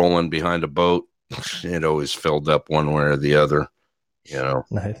or trolling behind a boat, it always filled up one way or the other,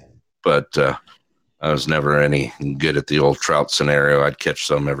 Nice. But I was never any good at the old trout scenario. I'd catch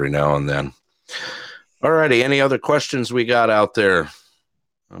some every now and then. All righty. Any other questions we got out there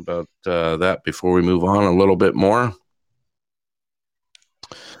about that before we move on a little bit more?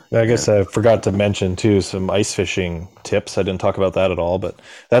 I guess I forgot to mention too some ice fishing tips. I didn't talk about that at all, but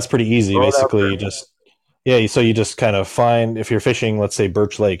that's pretty easy. Basically, so you just kind of find, if you're fishing, let's say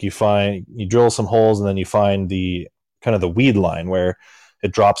Birch Lake, you drill some holes and then you find the kind of the weed line where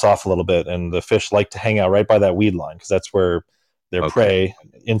it drops off a little bit, and the fish like to hang out right by that weed line because that's where their prey,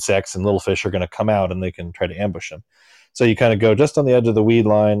 insects and little fish, are going to come out and they can try to ambush them. So you kind of go just on the edge of the weed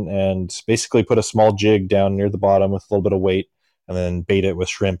line and basically put a small jig down near the bottom with a little bit of weight, and then bait it with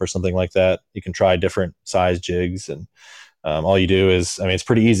shrimp or something like that. You can try different size jigs, and all you do is, it's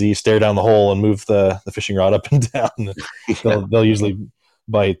pretty easy. You stare down the hole and move the fishing rod up and down. They'll usually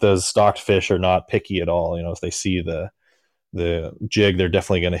bite. Those stocked fish are not picky at all. If they see the jig, they're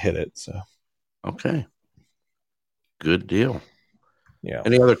definitely going to hit it. So, okay, good deal. Yeah.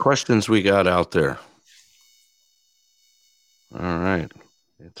 Any other questions we got out there? All right.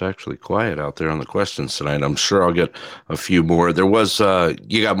 It's actually quiet out there on the questions tonight. I'm sure I'll get a few more. There was,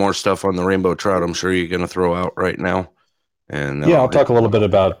 you got more stuff on the rainbow trout I'm sure you're going to throw out right now. And I'll talk a little bit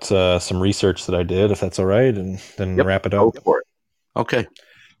about some research that I did, if that's all right, and then wrap it up. Go for it.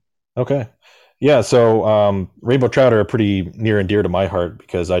 Okay. Yeah, so rainbow trout are pretty near and dear to my heart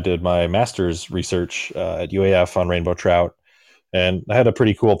because I did my master's research at UAF on rainbow trout, and I had a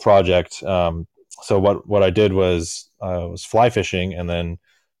pretty cool project. So what I did was fly fishing and then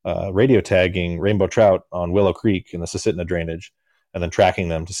radio tagging rainbow trout on Willow Creek in the Susitna drainage. and then tracking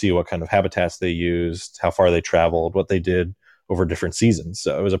them to see what kind of habitats they used, how far they traveled, what they did over different seasons.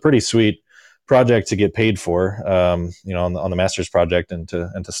 So it was a pretty sweet project to get paid for, on the master's project and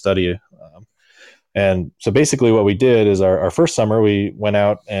to study. And so basically what we did is our first summer, we went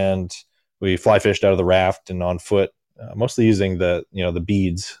out and we fly fished out of the raft and on foot, mostly using the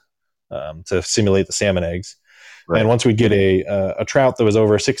beads to simulate the salmon eggs. Right. And once we'd get a trout that was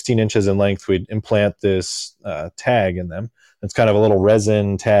over 16 inches in length, we'd implant this tag in them. It's kind of a little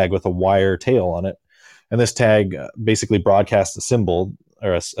resin tag with a wire tail on it. And this tag basically broadcasts a symbol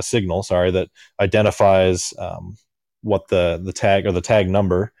or a signal, that identifies what the tag or the tag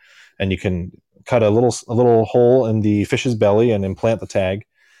number. And you can cut a little hole in the fish's belly and implant the tag,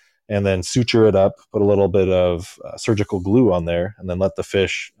 and then suture it up, put a little bit of surgical glue on there, and then let the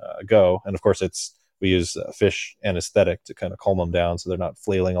fish go. And of course, we use fish anesthetic to kind of calm them down so they're not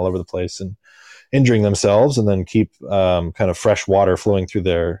flailing all over the place and injuring themselves, and then keep kind of fresh water flowing through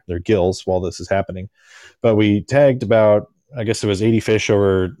their gills while this is happening. But we tagged about, I guess it was 80 fish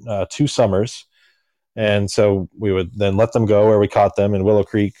over 2 summers. And so we would then let them go where we caught them in Willow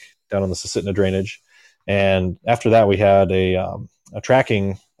Creek down on the Susitna drainage. And after that, we had a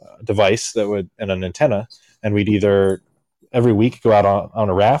tracking device and an antenna, and we'd either every week go out on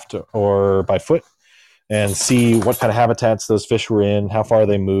a raft or by foot and see what kind of habitats those fish were in, how far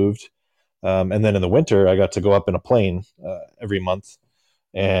they moved. And then in the winter, I got to go up in a plane every month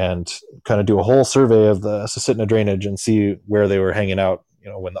and kind of do a whole survey of the Susitna drainage and see where they were hanging out,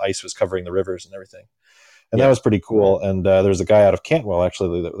 when the ice was covering the rivers and everything. And that was pretty cool. And there's a guy out of Cantwell,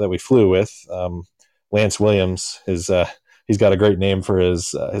 actually, that we flew with, Lance Williams. He's got a great name for his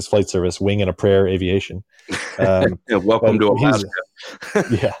flight service, Wing and a Prayer Aviation. Welcome to Alaska.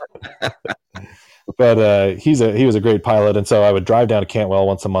 Yeah. But he was a great pilot, and so I would drive down to Cantwell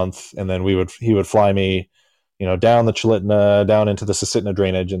once a month, and then he would fly me, down the Chulitna, down into the Susitna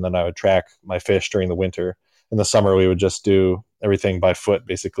drainage, and then I would track my fish during the winter. In the summer, we would just do everything by foot,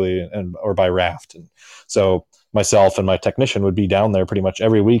 basically, or by raft. And so myself and my technician would be down there pretty much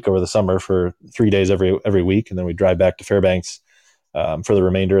every week over the summer for 3 days every week, and then we'd drive back to Fairbanks for the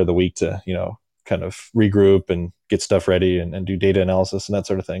remainder of the week to kind of regroup and get stuff ready and do data analysis and that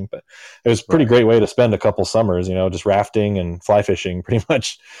sort of thing. But it was a pretty great way to spend a couple summers, just rafting and fly fishing pretty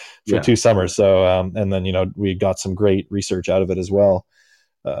much for 2 summers. So and then we got some great research out of it as well,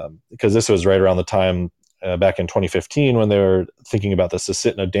 because this was right around the time back in 2015 when they were thinking about the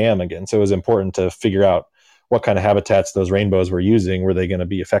Susitna Dam again. So it was important to figure out what kind of habitats those rainbows were using. Were they going to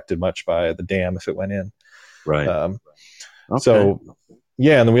be affected much by the dam if it went in? Right. Okay. So,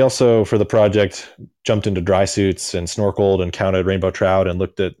 yeah. And then we also, for the project, jumped into dry suits and snorkeled and counted rainbow trout and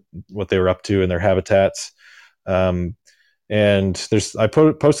looked at what they were up to in their habitats. And I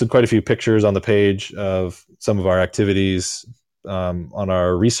posted quite a few pictures on the page of some of our activities on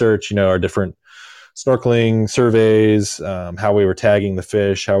our research, our different snorkeling surveys, how we were tagging the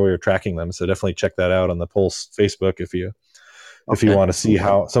fish, how we were tracking them. So definitely check that out on the Pulse Facebook if you want to see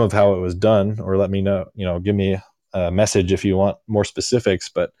how it was done, or let me know, give me a message if you want more specifics.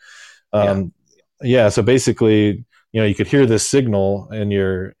 But so basically, you could hear this signal in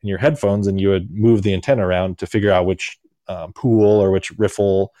your headphones, and you would move the antenna around to figure out which pool or which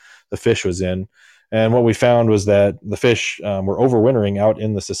riffle the fish was in. And what we found was that the fish were overwintering out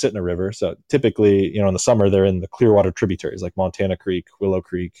in the Susitna River. So typically, in the summer, they're in the Clearwater tributaries like Montana Creek, Willow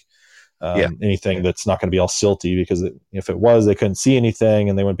Creek, anything that's not going to be all silty, because if it was, they couldn't see anything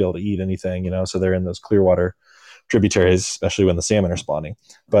and they wouldn't be able to eat anything, So they're in those Clearwater tributaries, especially when the salmon are spawning.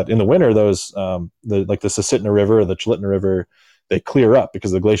 But in the winter, those the Susitna River or the Chulitna River, they clear up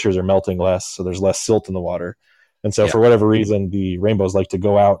because the glaciers are melting less, so there's less silt in the water. And so for whatever reason, the rainbows like to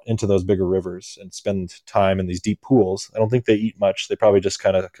go out into those bigger rivers and spend time in these deep pools. I don't think they eat much. They probably just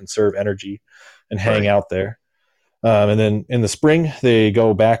kind of conserve energy and hang out there. And then in the spring, they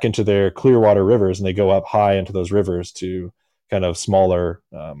go back into their Clearwater rivers, and they go up high into those rivers to kind of smaller,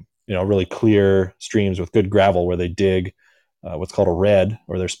 really clear streams with good gravel, where they dig what's called a red,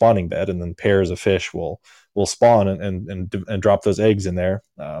 or their spawning bed, and then pairs of fish will spawn and drop those eggs in there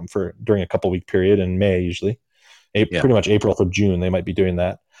during a couple week period in May usually. Pretty much April through June, they might be doing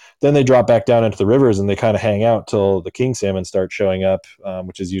that. Then they drop back down into the rivers, and they kind of hang out till the king salmon start showing up,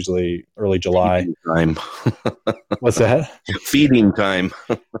 which is usually early July. Feeding time. What's that? Feeding time.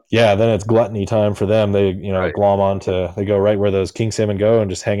 Yeah, then it's gluttony time for them. They glom onto. They go right where those king salmon go and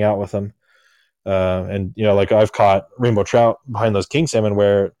just hang out with them. And like I've caught rainbow trout behind those king salmon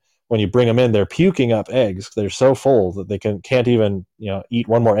where when you bring them in, they're puking up eggs. They're so full that they can't even eat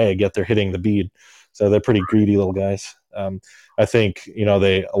one more egg, yet they're hitting the bead. So they're pretty greedy little guys. I think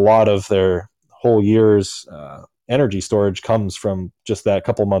a lot of their whole year's energy storage comes from just that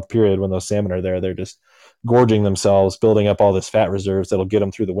couple month period when those salmon are there. They're just gorging themselves, building up all this fat reserves that'll get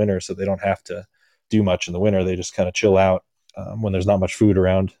them through the winter, so they don't have to do much in the winter. They just kind of chill out when there's not much food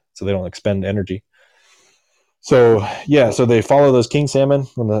around, so they don't expend energy. So yeah, so they follow those king salmon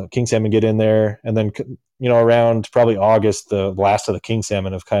when the king salmon get in there, and then around probably August, the last of the king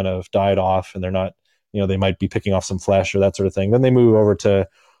salmon have kind of died off, and they're not, they might be picking off some flesh or that sort of thing. Then they move over to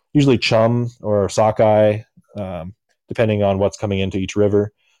usually chum or sockeye, depending on what's coming into each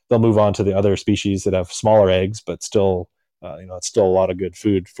river. They'll move on to the other species that have smaller eggs, but still, it's still a lot of good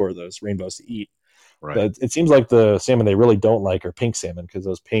food for those rainbows to eat. Right. But it seems like the salmon they really don't like are pink salmon, because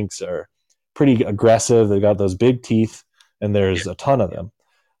those pinks are pretty aggressive. They've got those big teeth, and there's a ton of them.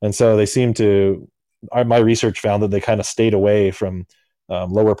 And so they seem to, my research found that they kind of stayed away from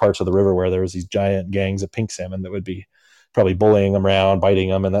lower parts of the river where there was these giant gangs of pink salmon that would be probably bullying them around, biting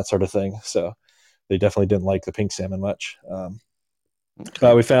them, and that sort of thing. So they definitely didn't like the pink salmon much.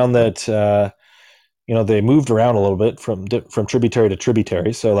 We found that they moved around a little bit from tributary to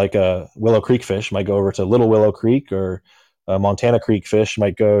tributary. So like a Willow Creek fish might go over to Little Willow Creek, or Montana Creek fish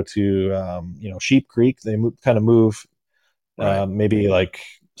might go to Sheep Creek. They kind of move. Right. Maybe like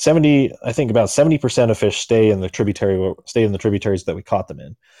 70, I think about 70% of fish stay in the tributaries that we caught them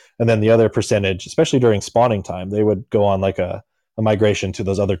in. And then the other percentage, especially during spawning time, they would go on like a migration to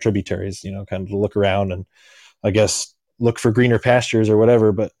those other tributaries, kind of to look around and I guess look for greener pastures or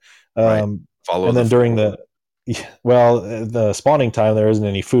whatever. But, Follow and then during the spawning time, there isn't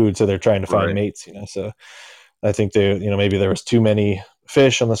any food. So they're trying to find mates, so I think they, maybe there was too many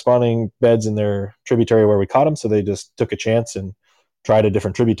fish on the spawning beds in their tributary where we caught them, so they just took a chance and tried a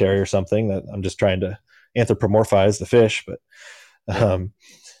different tributary or something. That I'm just trying to anthropomorphize the fish, but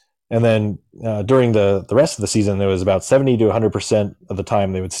and then during the rest of the season, there was about 70 to 100% of the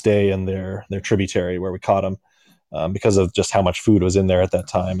time they would stay in their tributary where we caught them, because of just how much food was in there at that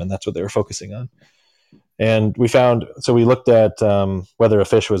time, and that's what they were focusing on. And we looked at whether a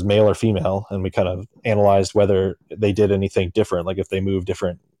fish was male or female, and we kind of analyzed whether they did anything different, like if they moved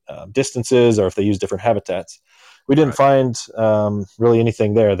different distances or if they used different habitats. We didn't find really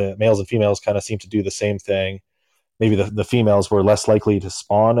anything there. The males and females kind of seemed to do the same thing. Maybe the females were less likely to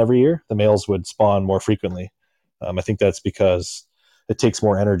spawn every year. The males would spawn more frequently. I think that's because it takes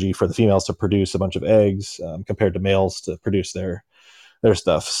more energy for the females to produce a bunch of eggs compared to males to produce their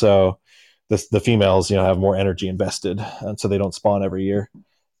stuff. So the females, have more energy invested, and so they don't spawn every year.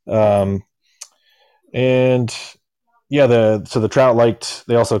 And yeah, the trout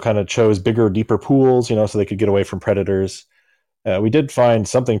they also kind of chose bigger, deeper pools, so they could get away from predators. We did find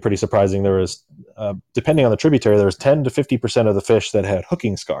something pretty surprising. There was, depending on the tributary, there was 10 to 50% of the fish that had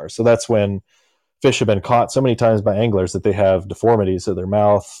hooking scars. So that's when fish have been caught so many times by anglers that they have deformities of their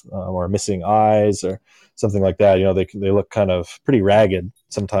mouth, or missing eyes or something like that. They look kind of pretty ragged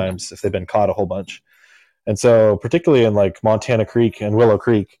sometimes if they've been caught a whole bunch. And so particularly in like Montana Creek and Willow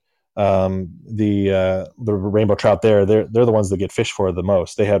Creek, the rainbow trout they're the ones that get fished for the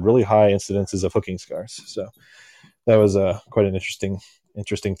most. They had really high incidences of hooking scars. So that was quite an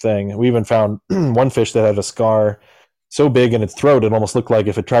interesting thing. We even found one fish that had a scar so big in its throat it almost looked like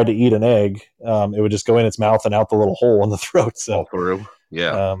if it tried to eat an egg, it would just go in its mouth and out the little hole in the throat. So all through.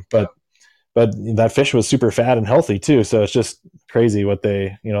 Yeah. But that fish was super fat and healthy too. So it's just crazy what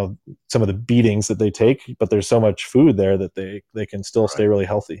they, some of the beatings that they take, but there's so much food there that they can still stay really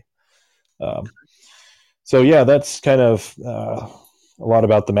healthy. So yeah, that's kind of a lot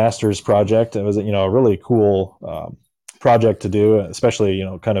about the Masters project. It was, a really cool project to do, especially,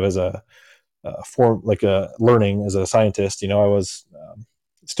 kind of as a form, like a learning as a scientist. I was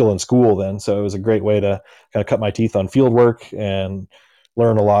still in school then, so it was a great way to kind of cut my teeth on field work and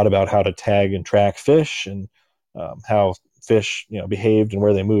learn a lot about how to tag and track fish and how fish, behaved and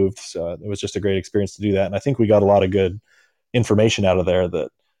where they moved. So it was just a great experience to do that. And I think we got a lot of good information out of there that,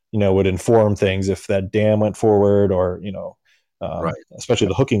 would inform things if that dam went forward, or, especially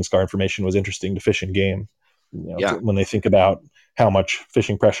the hooking scar information was interesting to Fish and Game, when they think about how much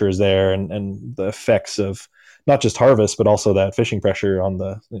fishing pressure is there and the effects of not just harvest, but also that fishing pressure on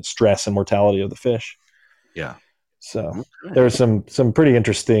the stress and mortality of the fish. Yeah. So there was some pretty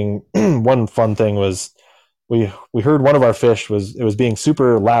interesting. One fun thing was we heard one of our fish was being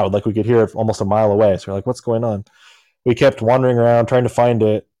super loud, like we could hear it almost a mile away. So we're like, what's going on? We kept wandering around trying to find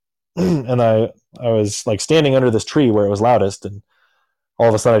it, and I was like standing under this tree where it was loudest, and all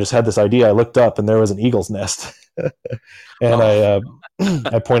of a sudden I just had this idea. I looked up and there was an eagle's nest, and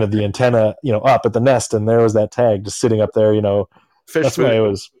I pointed the antenna, up at the nest, and there was that tag just sitting up there. Fish that's food. why it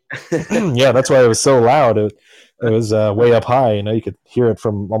was. Yeah, that's why it was so loud. It was way up high. You could hear it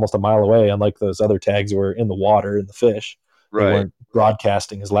from almost a mile away. Unlike those other tags were in the water in the fish, they Right. weren't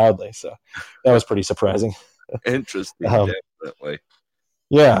broadcasting as loudly. So that was pretty surprising. Interesting, Um, definitely.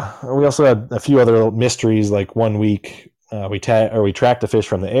 yeah, we also had a few other little mysteries. Like one week, we tracked a fish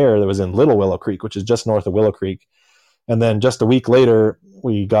from the air that was in Little Willow Creek, which is just north of Willow Creek. And then just a week later,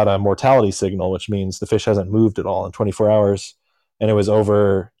 we got a mortality signal, which means the fish hasn't moved at all in 24 hours. And it was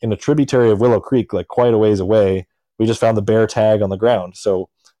over in a tributary of Willow Creek, like quite a ways away. We just found the bare tag on the ground. So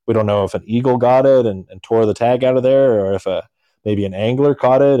we don't know if an eagle got it and tore the tag out of there, or if maybe an angler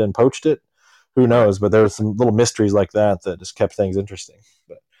caught it and poached it. Who Right. knows? But there were some little mysteries like that that just kept things interesting.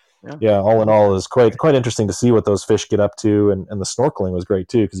 But Yeah. yeah, all in all, it was quite interesting to see what those fish get up to, and the snorkeling was great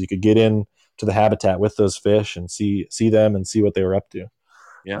too, because you could get in to the habitat with those fish and see them and see what they were up to.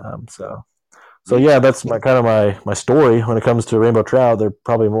 Yeah. So Neat. yeah, that's my story when it comes to rainbow trout. They're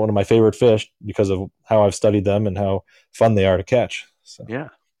probably one of my favorite fish because of how I've studied them and how fun they are to catch. So Yeah.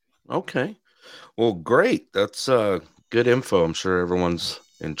 Okay. Well, great. That's good info. I'm sure everyone's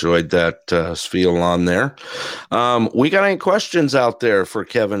enjoyed that spiel on there. We got any questions out there for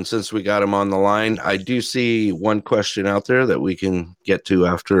Kevin since we got him on the line? I do see one question out there that we can get to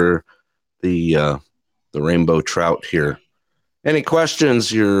after the rainbow trout here. Any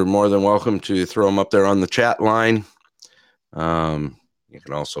questions, you're more than welcome to throw them up there on the chat line. You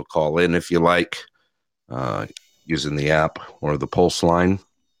can also call in if you like, using the app or the pulse line.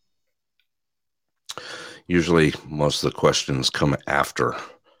 Usually most of the questions come after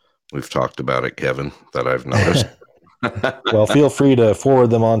we've talked about it, Kevin, that I've noticed. well, feel free to forward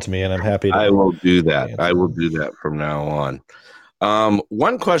them on to me, and I'm happy to. I will do that. answer I will them. do that from now on.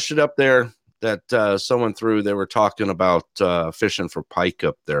 One question up there that someone threw, they were talking about fishing for pike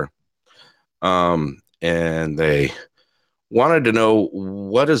up there. And they wanted to know,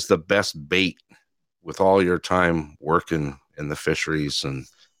 what is the best bait with all your time working in the fisheries and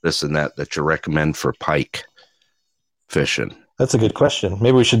this and that you recommend for pike fishing? That's a good question.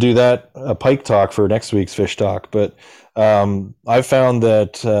 Maybe we should do that a pike talk for next week's fish talk. But I've found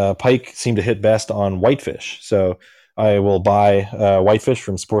that pike seem to hit best on whitefish. So I will buy whitefish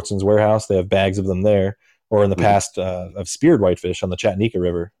from Sportsman's Warehouse. They have bags of them there. Or in the past, I've speared whitefish on the Chattanooga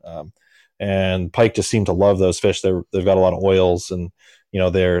River. And pike just seem to love those fish. They've got a lot of oils, and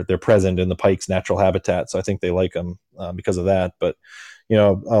they're present in the pike's natural habitat. So I think they like them because of that. But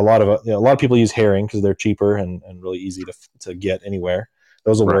a lot of people use herring because they're cheaper and really easy to get anywhere.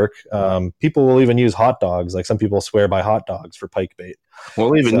 Those will Right. work. People will even use hot dogs. Like some people swear by hot dogs for pike bait.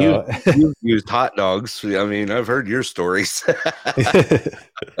 Well, even So, you used hot dogs. I mean, I've heard your stories.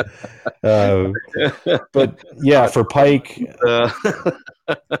 but yeah, for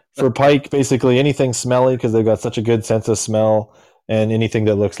pike, basically anything smelly because they've got such a good sense of smell, and anything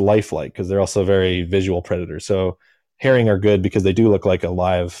that looks lifelike because they're also very visual predators. So herring are good because they do look like a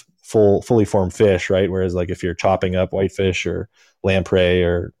live, fully formed fish, right? Whereas like if you're chopping up whitefish or lamprey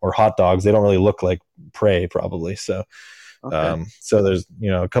or hot dogs, they don't really look like prey probably. So Okay. so there's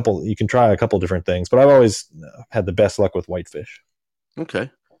a couple, you can try a couple different things, but I've always had the best luck with whitefish.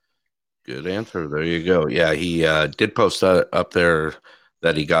 Okay. Good answer. There you go. Yeah, he did post up there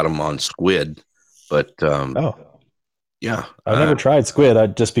that he got him on squid, but Oh, yeah, I've never tried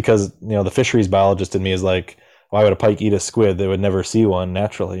squid. Just because the fisheries biologist in me is like, why would a pike eat a squid? They would never see one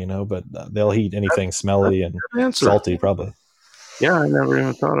naturally, but they'll eat anything that's smelly and a good answer. salty, probably. Yeah, I never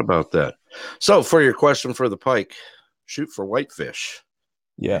even thought about that. So, for your question for the pike, shoot for whitefish.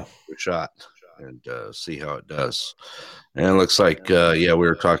 Yeah. Give it a shot and see how it does. And it looks like, we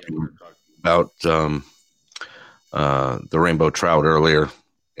were talking about the rainbow trout earlier,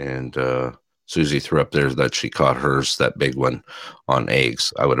 and Susie threw up there that she caught hers, that big one, on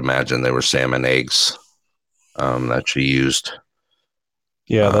eggs. I would imagine they were salmon eggs that she used.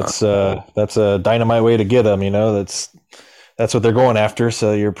 Yeah, that's a dynamite way to get them. That's what they're going after.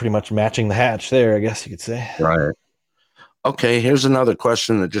 So you're pretty much matching the hatch there, I guess you could say. Right. Okay, here's another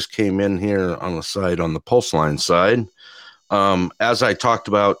question that just came in here on the side, on the pulse line side. As I talked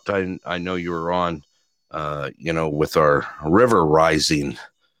about, I know you were on, with our river rising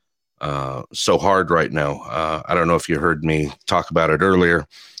so hard right now. I don't know if you heard me talk about it earlier,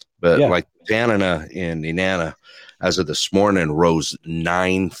 but Yeah. like Nenana in Nenana, as of this morning, rose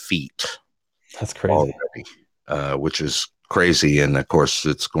 9 feet That's crazy. already, which is crazy. And of course,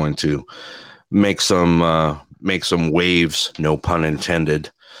 it's going to make some waves, no pun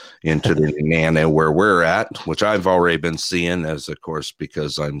intended, into the Nenana where we're at, which I've already been seeing, as of course,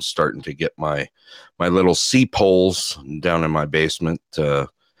 because I'm starting to get my little sea poles down in my basement,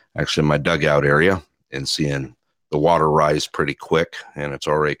 actually my dugout area, and seeing the water rise pretty quick, and it's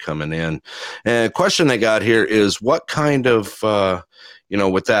already coming in. And a question they got here is what kind of,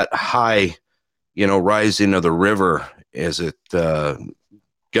 with that high, rising of the river, is it going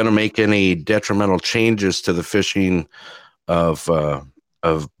to make any detrimental changes to the fishing of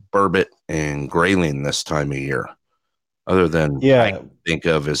burbot and grayling this time of year? Other than I think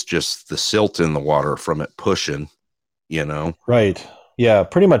of as just the silt in the water from it pushing, Right. Yeah.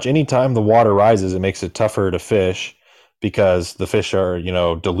 Pretty much anytime the water rises, it makes it tougher to fish because the fish are,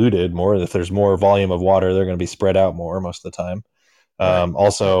 diluted more. If there's more volume of water, they're going to be spread out more most of the time. Right.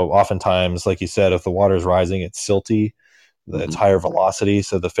 Also, oftentimes, like you said, if the water is rising, it's silty. It's higher velocity,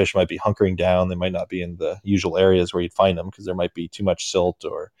 so the fish might be hunkering down. They might not be in the usual areas where you'd find them because there might be too much silt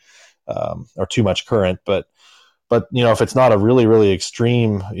or too much current. But if it's not a really, really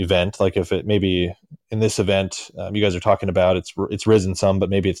extreme event, like if it maybe in this event you guys are talking about, it's risen some, but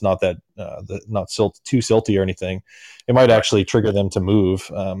maybe it's not that not too silty or anything. It might actually trigger them to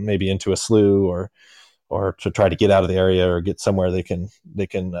move, maybe into a slough or to try to get out of the area or get somewhere they can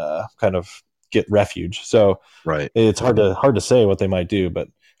kind of get refuge. So it's hard to say what they might do, but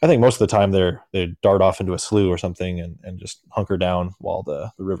I think most of the time they dart off into a slough or something and just hunker down while the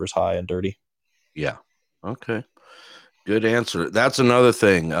river's high and dirty. Yeah. Okay. Good answer. That's another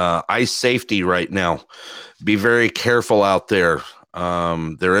thing. Ice safety right now. Be very careful out there.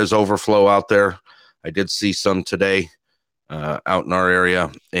 There is overflow out there. I did see some today out in our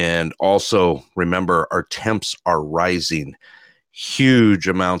area. And also remember, our temps are rising huge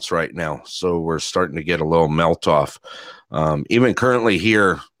amounts right now. So we're starting to get a little melt off. Even currently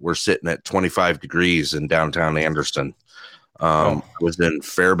here, we're sitting at 25 degrees in downtown Anderson. I was in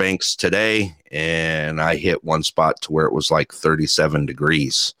Fairbanks today, and I hit one spot to where it was like 37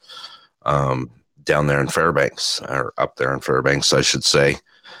 degrees down there in Fairbanks, or up there in Fairbanks, I should say,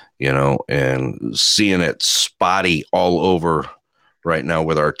 and seeing it spotty all over right now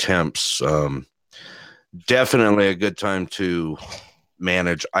with our temps. Definitely a good time to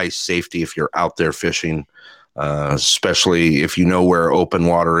manage ice safety if you're out there fishing, especially if you know where open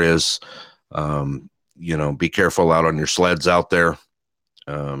water is. Be careful out on your sleds out there.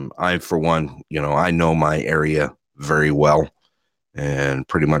 I, for one, I know my area very well and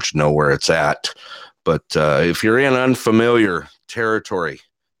pretty much know where it's at. But if you're in unfamiliar territory,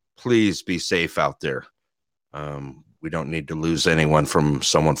 please be safe out there. We don't need to lose anyone from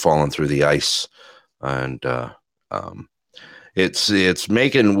someone falling through the ice. And it's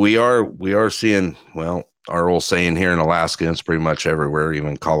making, we are seeing, well, our old saying here in Alaska, it's pretty much everywhere,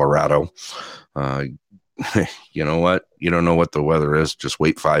 even Colorado. You know what? You don't know what the weather is. Just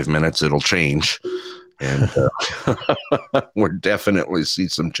wait 5 minutes. It'll change. And we're definitely see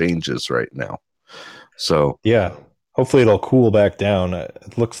some changes right now. So, yeah, hopefully it'll cool back down.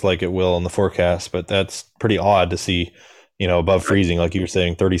 It looks like it will in the forecast, but that's pretty odd to see, above freezing, like you were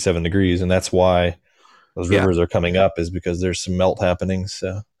saying, 37 degrees. And that's why those rivers are coming up, is because there's some melt happening.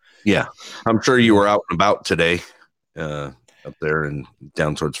 So, yeah, I'm sure you were out and about today up there and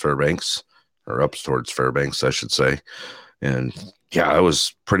down towards Fairbanks. Or up towards Fairbanks, I should say. And yeah, I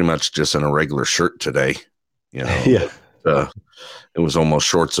was pretty much just in a regular shirt today. Yeah. It was almost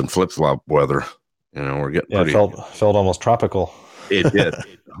shorts and flip flop weather. We're getting pretty. It felt almost tropical. It did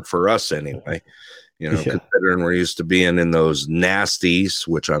for us anyway. Considering we're used to being in those nasties,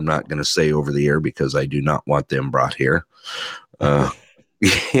 which I'm not going to say over the air because I do not want them brought here.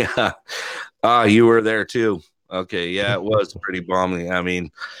 Yeah. You were there too. Okay. Yeah, it was pretty balmy. I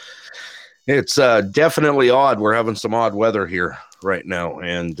mean, it's definitely odd. We're having some odd weather here right now.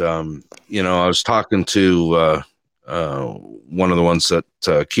 And, I was talking to one of the ones that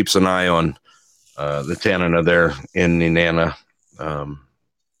keeps an eye on the Nenana there in Nenana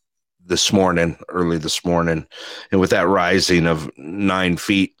early this morning. And with that rising of 9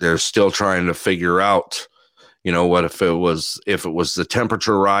 feet, they're still trying to figure out, what if it was the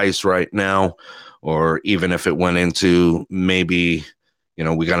temperature rise right now, or even if it went into maybe –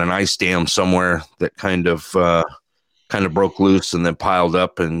 we got an ice dam somewhere that kind of broke loose and then piled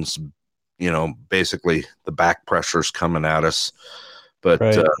up, and basically the back pressure's coming at us.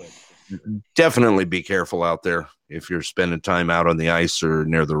 But definitely be careful out there if you're spending time out on the ice or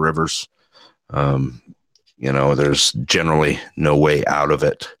near the rivers. There's generally no way out of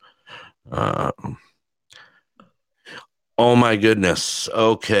it. Oh my goodness.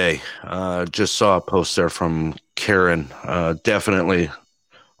 Okay. Just saw a post there from Karen. Definitely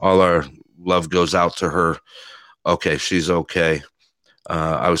all our love goes out to her. Okay, she's okay.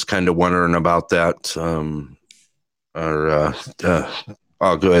 I was kind of wondering about that.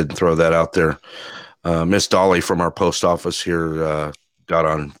 I'll go ahead and throw that out there. Miss Dolly from our post office here got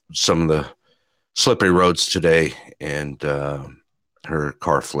on some of the slippery roads today, and her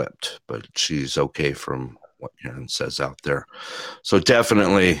car flipped, but she's okay from what Karen says out there. So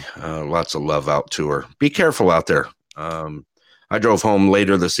definitely lots of love out to her. Be careful out there. I drove home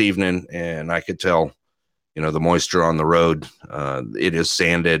later this evening, and I could tell, the moisture on the road. It is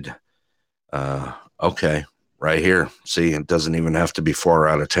sanded. Okay, right here. See, it doesn't even have to be far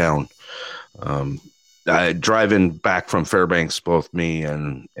out of town. Driving back from Fairbanks, both me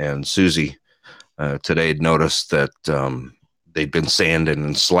and Susie today had noticed that they'd been sanding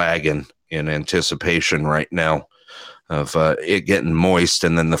and slagging in anticipation right now of it getting moist,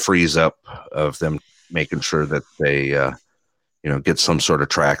 and then the freeze up of them making sure that they get some sort of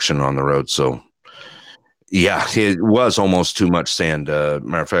traction on the road. So yeah, it was almost too much sand.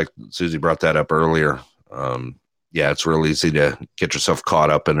 Matter of fact, Susie brought that up earlier. Yeah, it's real easy to get yourself caught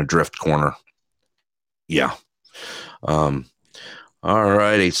up in a drift corner. Yeah. All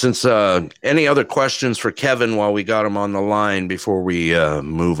righty. Since any other questions for Kevin while we got him on the line before we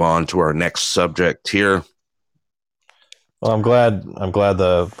move on to our next subject here? Well, I'm glad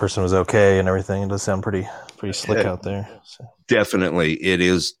the person was okay and everything. It does sound pretty slick out there. So. Definitely, it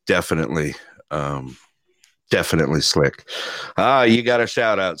is definitely slick. You got a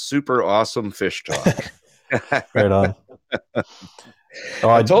shout out. Super awesome fish talk. Right on. Oh,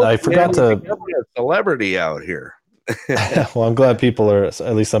 I forgot to become a celebrity out here. Well, I'm glad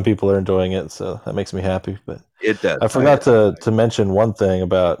at least some people are enjoying it, so that makes me happy. But it does. I forgot to mention one thing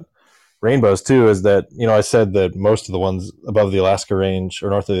about rainbows too, is that, I said that most of the ones above the Alaska Range or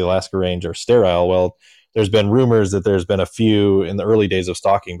north of the Alaska Range are sterile. Well, there's been rumors that there's been a few in the early days of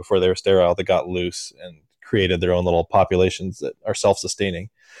stocking before they were sterile that got loose and created their own little populations that are self-sustaining.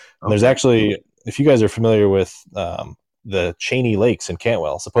 Okay. There's actually, if you guys are familiar with the Cheney Lakes in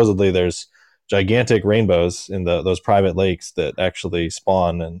Cantwell, supposedly there's gigantic rainbows in those private lakes that actually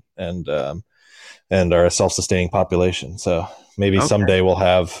spawn and are a self-sustaining population. So maybe someday we'll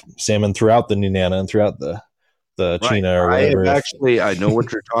have salmon throughout the Nenana and throughout the Chena or whatever. I know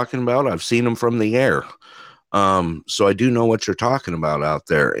what you're talking about. I've seen them from the air. So I do know what you're talking about out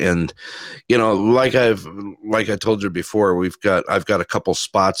there. And, like I told you before, I've got a couple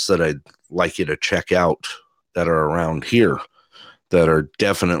spots that I'd like you to check out that are around here that are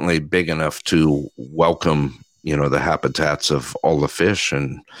definitely big enough to welcome, the habitats of all the fish.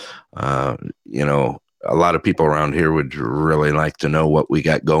 And, a lot of people around here would really like to know what we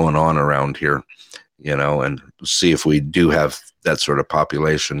got going on around here, and see if we do have that sort of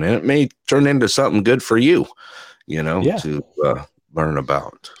population. And it may turn into something good for you, to learn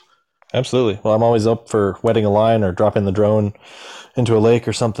about. Absolutely. Well, I'm always up for wetting a line or dropping the drone into a lake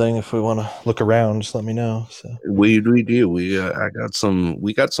or something. If we want to look around, just let me know. So we do. We got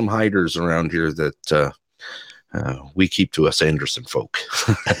some hiders around here that we keep to us Anderson folk.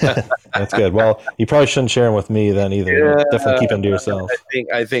 That's good. Well, you probably shouldn't share them with me then either. Yeah, definitely keep them to yourself.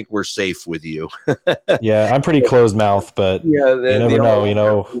 I think we're safe with you. Yeah, I'm pretty closed mouth, but you never know.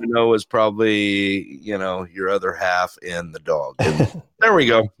 You know is probably your other half and the dog. And there we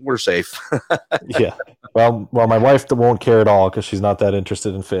go. We're safe. Yeah. Well, my wife won't care at all because she's not that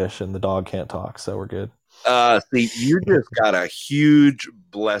interested in fish, and the dog can't talk, so we're good. See, you just got a huge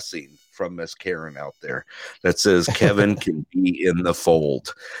blessing from Miss Karen out there that says Kevin can be in the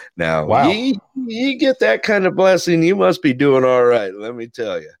fold. Now, wow. you get that kind of blessing, you must be doing all right, let me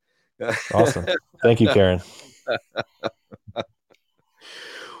tell you. Awesome. Thank you, Karen.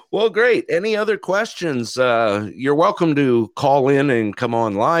 Well, great. Any other questions? You're welcome to call in and come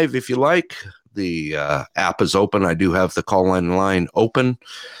on live if you like. The app is open. I do have the call-in line open,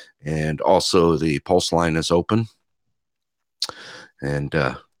 and also the pulse line is open. And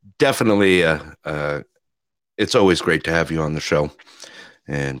definitely, it's always great to have you on the show.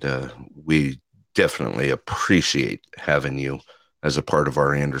 And we definitely appreciate having you as a part of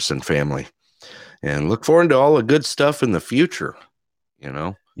our Anderson family. And look forward to all the good stuff in the future,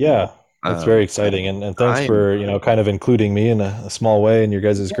 Yeah, that's very exciting. And thanks for, kind of including me in a small way in your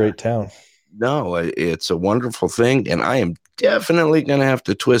guys' great town. No, it's a wonderful thing. And I am definitely going to have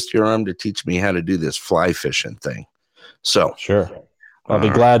to twist your arm to teach me how to do this fly fishing thing. So sure. I'll be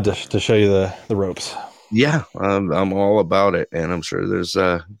glad to show you the ropes. Yeah, I'm all about it. And I'm sure there's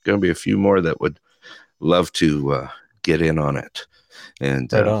going to be a few more that would love to get in on it.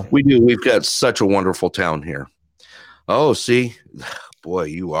 And we've got such a wonderful town here. Oh, see, boy,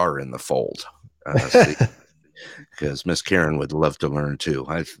 you are in the fold. Because Miss Karen would love to learn too.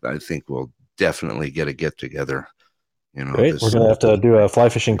 I think we'll definitely get together. Great. We're gonna have to do a fly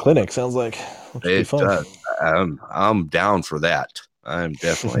fishing clinic. Sounds like it. I'm down for that. I'm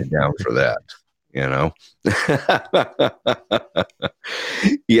definitely down for that. you know.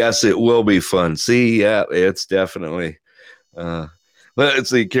 Yes, it will be fun. See, yeah, it's definitely. Let's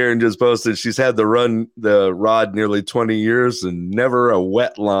see. Karen just posted she's had the rod nearly 20 years and never a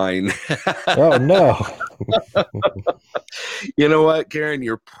wet line. Oh no. You know what, Karen?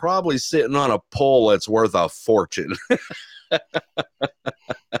 You're probably sitting on a pole that's worth a fortune.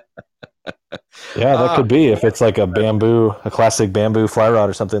 Yeah, that could be if it's like a classic bamboo fly rod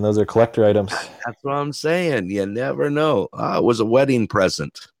or something. Those are collector items. That's what I'm saying. You never know. It was a wedding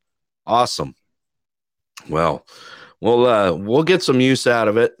present. Awesome. Well, we'll get some use out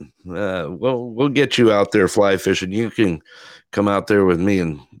of it. We'll get you out there fly fishing. You can come out there with me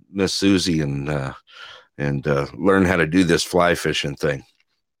and Miss Susie and learn how to do this fly fishing thing.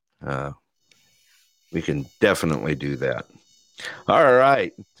 We can definitely do that. All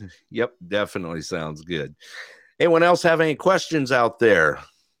right. Yep, definitely sounds good. Anyone else have any questions out there?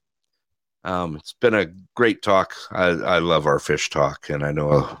 It's been a great talk. I love our fish talk, and I know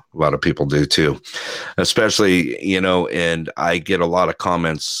a lot of people do too, especially, and I get a lot of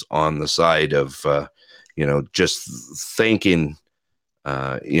comments on the side of, just thanking,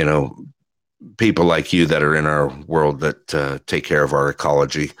 people like you that are in our world that take care of our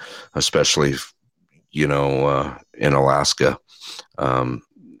ecology, especially, in Alaska.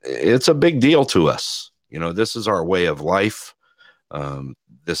 It's a big deal to us. This is our way of life.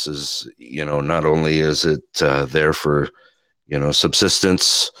 This is, not only is it there for,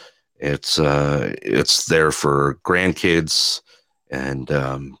 subsistence, it's there for grandkids and,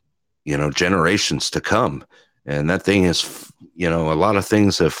 generations to come. And that thing is, a lot of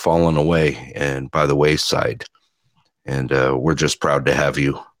things have fallen away and by the wayside. And we're just proud to have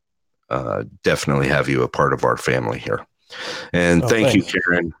you, definitely have you a part of our family here. And thank you,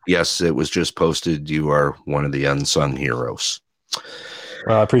 Karen. Yes, it was just posted. You are one of the unsung heroes.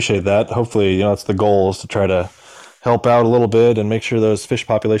 Well, I appreciate that. Hopefully, it's the goal is to try to help out a little bit and make sure those fish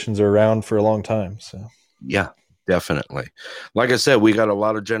populations are around for a long time. So, yeah, definitely. Like I said, we got a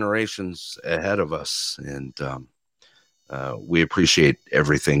lot of generations ahead of us, and we appreciate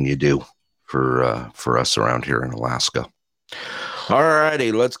everything you do for us around here in Alaska. All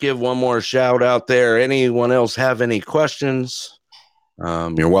righty, let's give one more shout out there. Anyone else have any questions?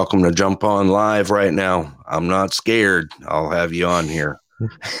 You're welcome to jump on live right now. I'm not scared. I'll have you on here.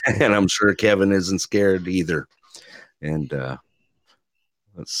 And I'm sure Kevin isn't scared either. And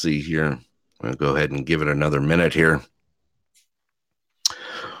let's see here. I'm going to go ahead and give it another minute here.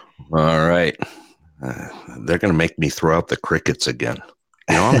 All right. They're going to make me throw out the crickets again.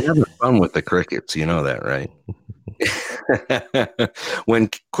 I'm having fun with the crickets. You know that, right? When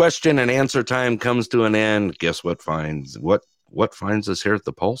question and answer time comes to an end, guess what finds us here at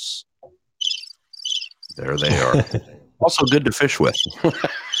the Pulse? There they are. Also good to fish with.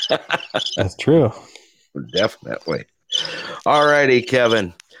 That's true. Definitely. All righty,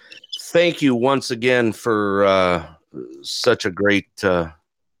 Kevin. Thank you once again for such a great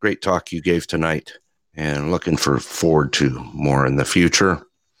talk you gave tonight, and looking forward to more in the future.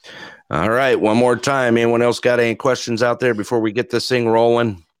 All right, one more time. Anyone else got any questions out there before we get this thing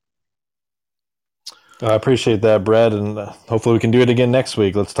rolling? I appreciate that, Brad, and hopefully we can do it again next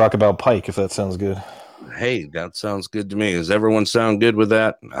week. Let's talk about pike, if that sounds good. Hey, that sounds good to me. Does everyone sound good with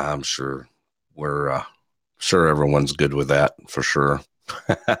that? I'm sure we're sure everyone's good with that for sure.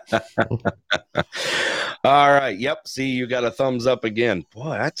 All right. Yep. See, you got a thumbs up again.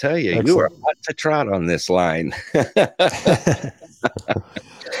 Boy, I tell you, Excellent. You are hot to trot on this line. All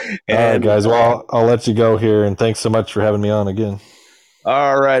right, guys. Well, I'll let you go here, and thanks so much for having me on again.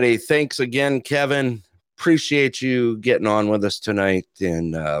 All righty. Thanks again, Kevin. Appreciate you getting on with us tonight,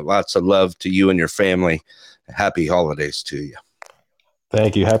 and lots of love to you and your family. Happy holidays to you.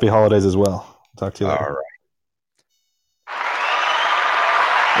 Thank you. Happy holidays as well. Talk to you later. All right.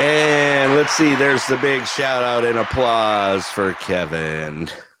 And let's see, there's the big shout out and applause for Kevin.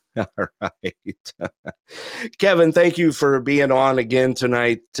 All right. Kevin, thank you for being on again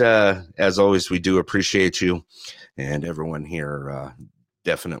tonight. As always, we do appreciate you, and everyone here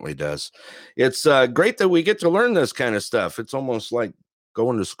definitely does. It's great that we get to learn this kind of stuff. It's almost like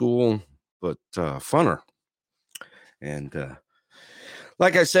going to school, but funner. And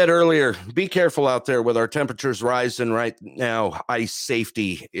like I said earlier, be careful out there with our temperatures rising right now. Ice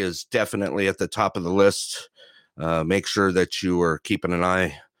safety is definitely at the top of the list. Make sure that you are keeping an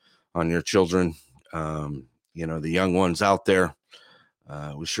eye on your children, the young ones out there.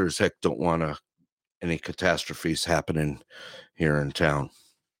 We sure as heck don't want any catastrophes happening here in town.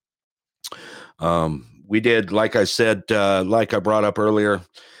 We did, like I said, like I brought up earlier,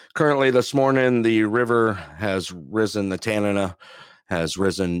 currently this morning, the river has risen, the Nenana has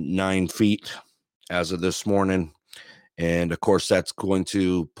risen 9 feet. as of this morning. And of course, that's going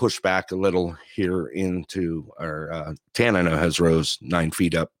to push back a little here into our Tanana has rose 9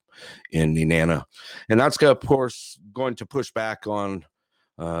 feet up in Nenana. And that's, of course, going to push back on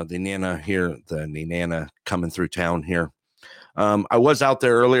the Nenana coming through town here. I was out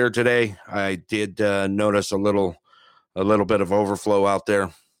there earlier today. I did notice a little bit of overflow out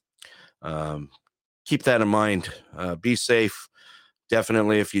there. Keep that in mind. Be safe.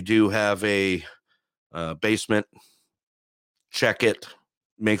 Definitely, if you do have a basement, check it.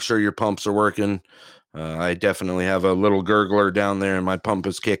 Make sure your pumps are working. I definitely have a little gurgler down there, and my pump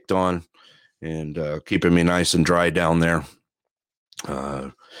is kicked on and keeping me nice and dry down there.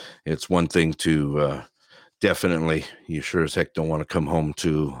 It's one thing to definitely, you sure as heck don't want to come home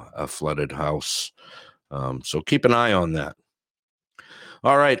to a flooded house. So keep an eye on that.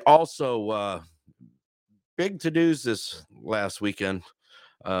 All right. Also, big to-dos this last weekend.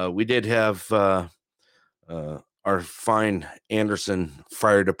 We did have our fine Anderson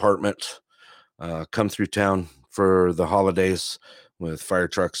Fire Department come through town for the holidays with fire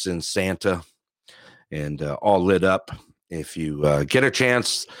trucks in Santa and all lit up. If you get a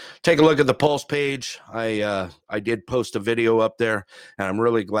chance, take a look at the Pulse page. I did post a video up there, and I'm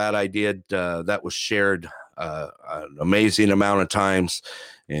really glad I did. That was shared an amazing amount of times,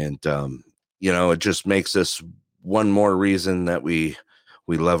 and it just makes us one more reason that we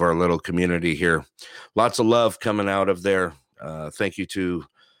love our little community here. Lots of love coming out of there. Thank you to,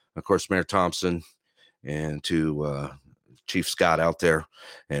 of course, Mayor Thompson and to Chief Scott out there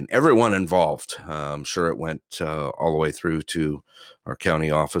and everyone involved. I'm sure it went all the way through to our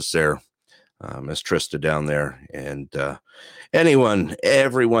county office there, Miss Trista down there, and everyone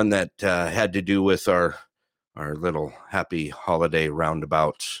that had to do with our little happy holiday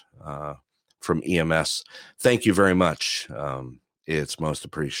roundabout from EMS. Thank you very much. It's most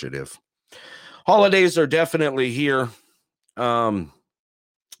appreciative. Holidays are definitely here.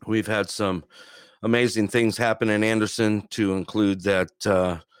 We've had some amazing things happen in Anderson, to include that,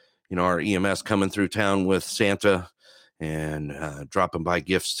 our EMS coming through town with Santa and dropping by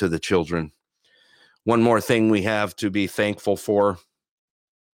gifts to the children. One more thing we have to be thankful for,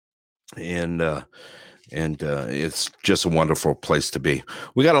 and it's just a wonderful place to be.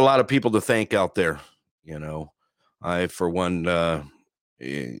 We got a lot of people to thank out there. I, for one,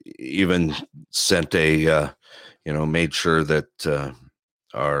 even sent made sure that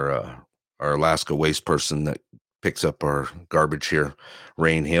our Alaska waste person that picks up our garbage here,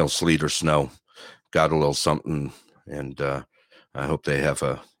 rain, hail, sleet, or snow, got a little something. And I hope they have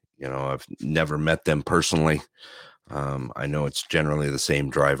I've never met them personally. I know it's generally the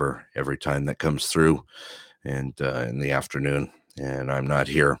same driver every time that comes through, and in the afternoon, and I'm not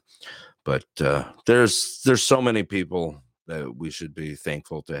here. But there's so many people that we should be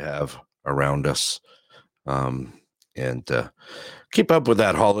thankful to have around us. And keep up with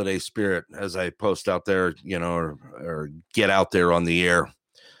that holiday spirit as I post out there, or get out there on the air.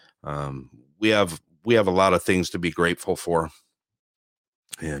 We have a lot of things to be grateful for,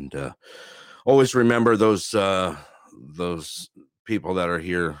 and always remember those people that are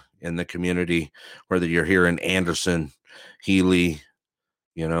here in the community, whether you're here in Anderson, Healy,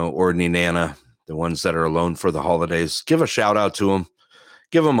 or Nenana, the ones that are alone for the holidays. Give a shout out to them,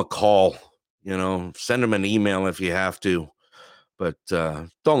 give them a call. Send them an email if you have to, but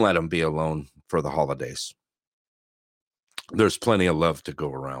don't let them be alone for the holidays. There's plenty of love to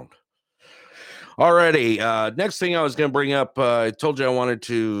go around. Alrighty, next thing I was going to bring up, I told you I wanted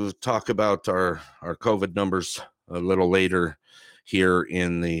to talk about our COVID numbers a little later here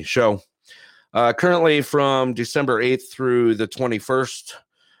in the show. Currently, from December 8th through the 21st,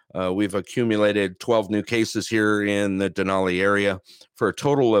 we've accumulated 12 new cases here in the Denali area for a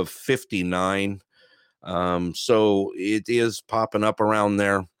total of 59. So it is popping up around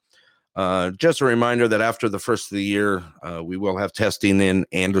there. Just a reminder that after the first of the year, we will have testing in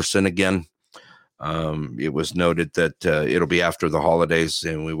Anderson again. It was noted that it'll be after the holidays,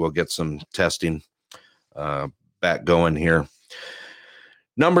 and we will get some testing back going here.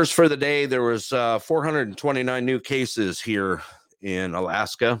 Numbers for the day, there was 429 new cases here in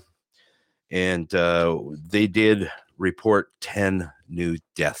Alaska, and they did report 10 new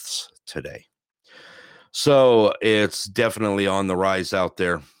deaths today. So it's definitely on the rise out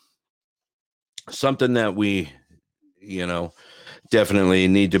there. Something that we, definitely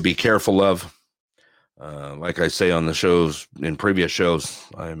need to be careful of. Like I say on the shows, in previous shows,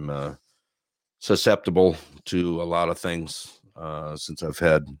 I'm susceptible to a lot of things since I've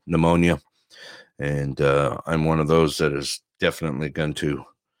had pneumonia. And I'm one of those that is definitely going to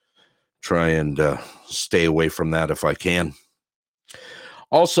try and stay away from that if I can.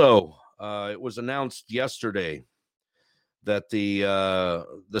 Also, It was announced yesterday that the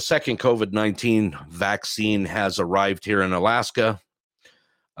second COVID-19 vaccine has arrived here in Alaska,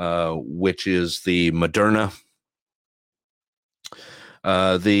 which is the Moderna.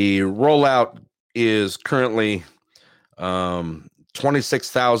 The rollout is currently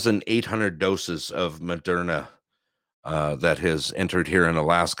 26,800 doses of Moderna that has entered here in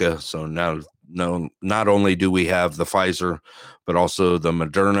Alaska. So now, not only do we have the Pfizer, but also the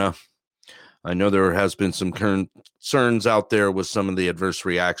Moderna. I know there has been some concerns out there with some of the adverse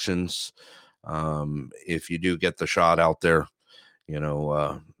reactions. If you do get the shot out there,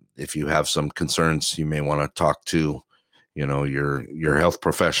 if you have some concerns, you may want to talk to, your health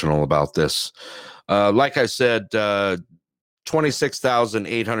professional about this. Like I said,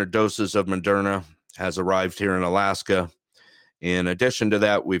 26,800 doses of Moderna has arrived here in Alaska. In addition to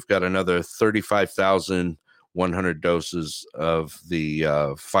that, we've got another 35,100 doses of the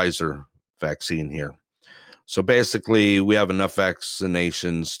Pfizer vaccine here. So basically, we have enough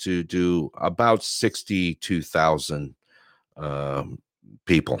vaccinations to do about 62,000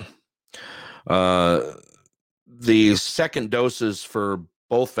 people. The second doses for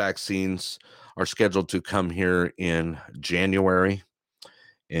both vaccines are scheduled to come here in January.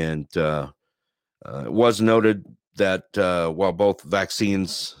 And it was noted that while both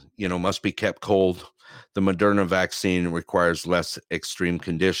vaccines, must be kept cold, the Moderna vaccine requires less extreme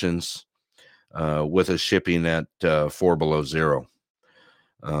conditions with a shipping at 4 below zero.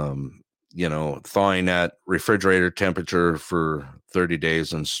 Thawing at refrigerator temperature for 30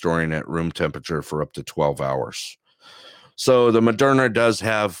 days and storing at room temperature for up to 12 hours. So the Moderna does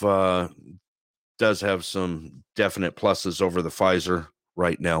have some definite pluses over the Pfizer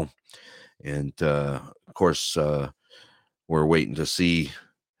right now. And of course, we're waiting to see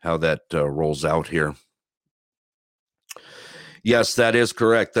how that rolls out here. Yes, that is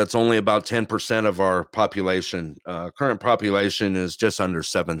correct. That's only about 10% of our population. Current population is just under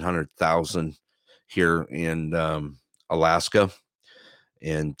 700,000 here in Alaska.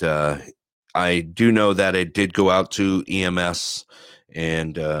 And I do know that it did go out to EMS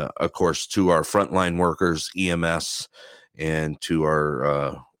and, of course, to our frontline workers, EMS, and to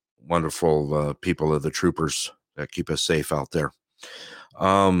our wonderful people of the troopers that keep us safe out there.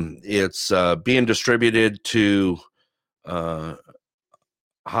 It's being distributed to let's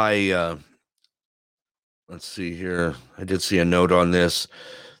see here. I did see a note on this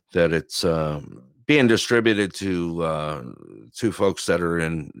that it's being distributed to folks that are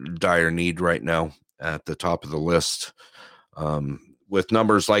in dire need right now at the top of the list. With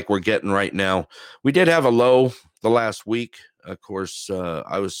numbers like we're getting right now, we did have a low the last week. Of course,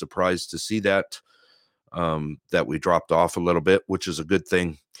 I was surprised to see that we dropped off a little bit, which is a good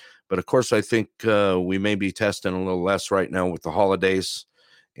thing. But of course, I think we may be testing a little less right now with the holidays.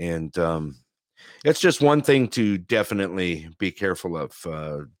 And it's just one thing to definitely be careful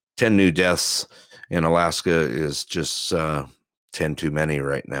of. 10 new deaths in Alaska is just 10 too many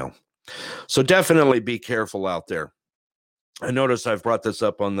right now. So definitely be careful out there. I notice I've brought this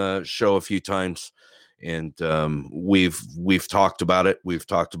up on the show a few times, and we've talked about it. We've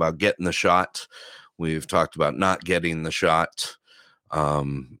talked about getting the shot. We've talked about not getting the shot.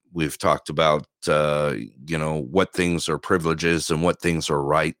 We've talked about, what things are privileges and what things are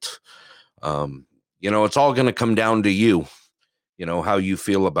right. It's all going to come down to you, how you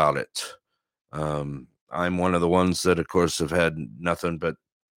feel about it. I'm one of the ones that, of course, have had nothing but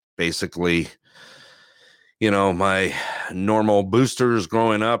basically, my normal boosters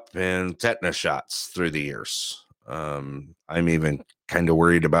growing up and tetanus shots through the years. I'm even kind of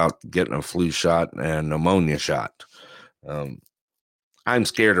worried about getting a flu shot and pneumonia shot. I'm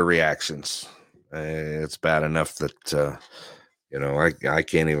scared of reactions. It's bad enough that, I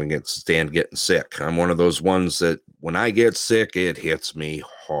can't even stand getting sick. I'm one of those ones that when I get sick, it hits me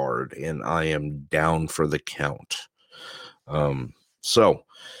hard and I am down for the count. So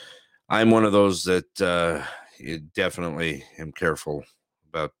I'm one of those that definitely am careful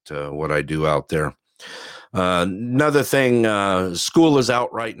about what I do out there. Another thing, school is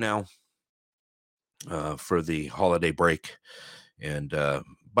out right now for the holiday break. And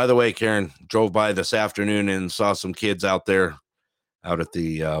by the way, Karen, drove by this afternoon and saw some kids out there out at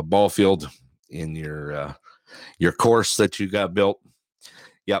the ball field in your course that you got built.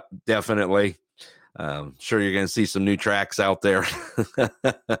 Yep, definitely. Sure, you're going to see some new tracks out there.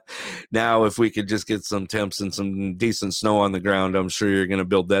 Now, if we could just get some temps and some decent snow on the ground, I'm sure you're going to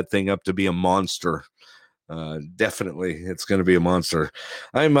build that thing up to be a monster. Definitely, it's going to be a monster.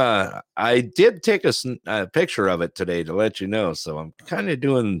 I did take a picture of it today to let you know, so I'm kind of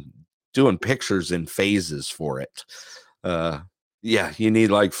doing pictures in phases for it. Yeah, you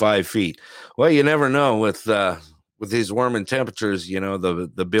need like 5 feet. Well, you never know with these warming temperatures.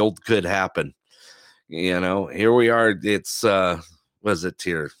 The build could happen. Here we are. It's was it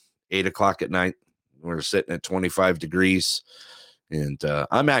here 8 o'clock at night? We're sitting at 25 degrees, and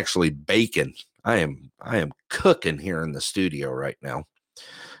I'm actually baking. I am cooking here in the studio right now.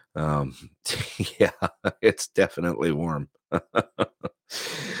 Yeah, it's definitely warm.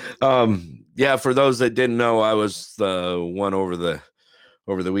 Yeah, for those that didn't know, I was the one over the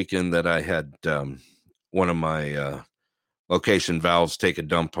weekend that I had one of my location valves take a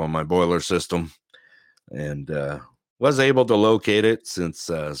dump on my boiler system, and was able to locate it since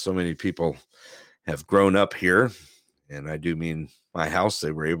so many people have grown up here, and I do mean my house.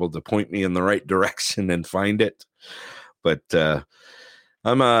 They were able to point me in the right direction and find it. But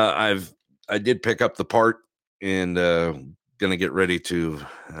I did pick up the part and gonna get ready to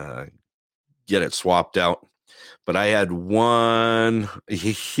get it swapped out. But I had one.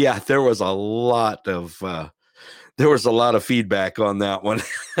 Yeah, there was a lot of feedback on that one.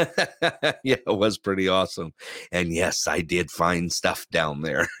 Yeah, it was pretty awesome. And yes, I did find stuff down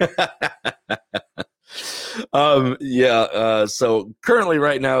there. Yeah. So currently,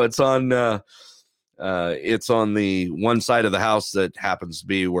 right now, it's on the one side of the house that happens to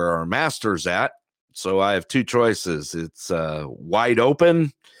be where our master's at. So I have two choices. It's wide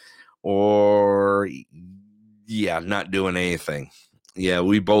open, or yeah, not doing anything. Yeah,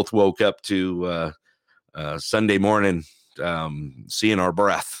 we both woke up to Sunday morning seeing our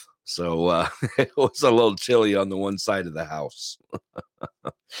breath. So it was a little chilly on the one side of the house.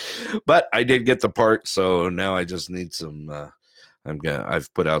 But I did get the part, so now I just need some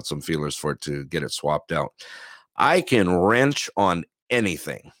I've put out some feelers for it to get it swapped out. I can wrench on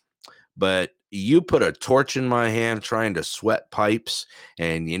anything, but you put a torch in my hand trying to sweat pipes,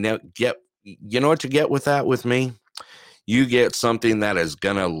 and you know what you get with that with me? You get something that is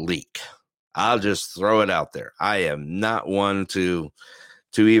gonna leak. I'll just throw it out there. I am not one to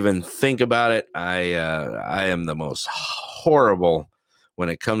even think about it. I am the most horrible when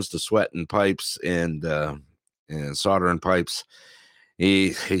it comes to sweating pipes and soldering pipes.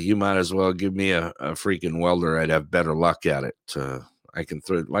 You might as well give me a freaking welder. I'd have better luck at it. I can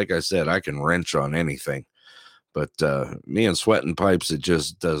throw, like I said, I can wrench on anything. But me and sweating pipes, it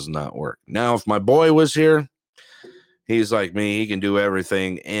just does not work. Now, if my boy was here, he's like me. He can do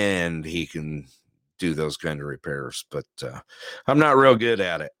everything, and he can do those kind of repairs. But I'm not real good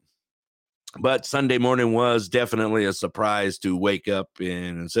at it. But Sunday morning was definitely a surprise to wake up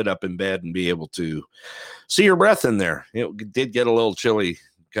and sit up in bed and be able to see your breath in there. It did get a little chilly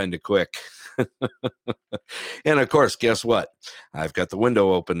kind of quick. And of course, guess what? I've got the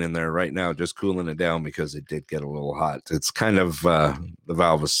window open in there right now, just cooling it down because it did get a little hot. It's kind of the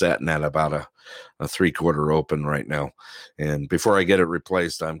valve is setting at about a 3/4 open right now. And before I get it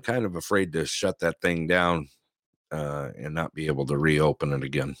replaced, I'm kind of afraid to shut that thing down and not be able to reopen it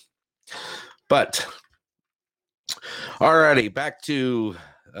again. But alrighty, back to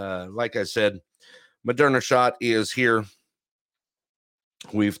like I said, Moderna shot is here.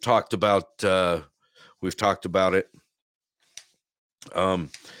 We've talked about it.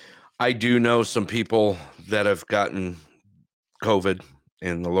 I do know some people that have gotten COVID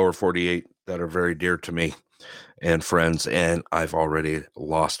in the lower 48 that are very dear to me and friends, and I've already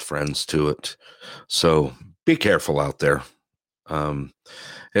lost friends to it. So be careful out there.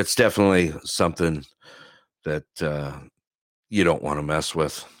 It's definitely something that you don't want to mess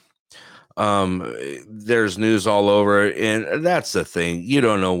with. There's news all over, and that's the thing. You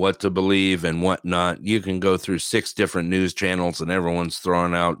don't know what to believe and what not. You can go through 6 different news channels, and everyone's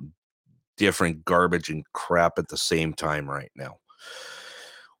throwing out different garbage and crap at the same time right now.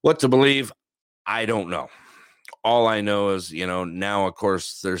 What to believe, I don't know. All I know is, now, of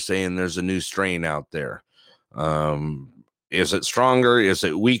course, they're saying there's a new strain out there. Is it stronger? Is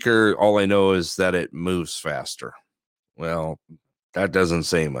it weaker? All I know is that it moves faster. Well, that doesn't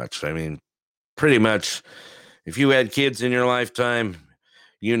say much. I mean, pretty much, if you had kids in your lifetime,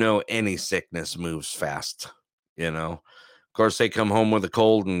 any sickness moves fast. Of course, they come home with a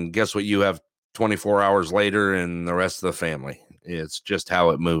cold, and guess what? You have 24 hours later, and the rest of the family. It's just how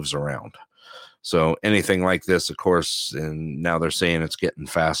it moves around. So anything like this, of course, and now they're saying it's getting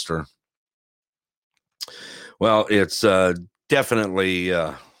faster. Well, it's definitely,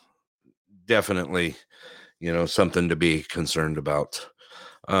 something to be concerned about.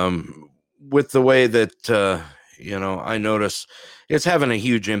 With the way that, I notice it's having a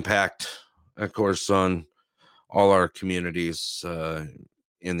huge impact, of course, on all our communities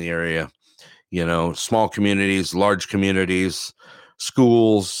in the area. Small communities, large communities,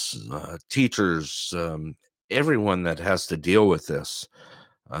 schools, teachers, everyone that has to deal with this.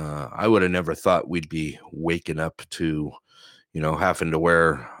 I would have never thought we'd be waking up to, having to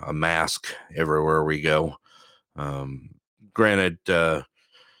wear a mask everywhere we go. Granted,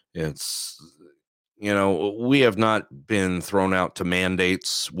 it's, we have not been thrown out to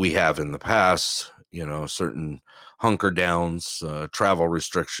mandates. We have in the past, certain hunker downs, travel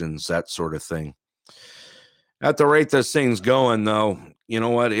restrictions, that sort of thing. At the rate this thing's going, though, you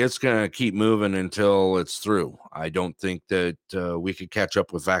know what? It's going to keep moving until it's through. I don't think that we could catch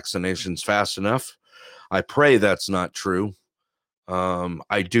up with vaccinations fast enough. I pray that's not true.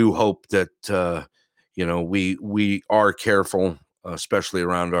 I do hope that, we are careful, especially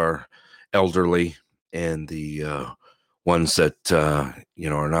around our elderly and the ones that,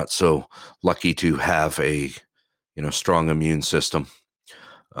 are not so lucky to have a, strong immune system.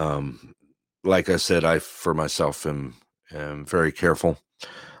 Like I said, I, for myself, am very careful.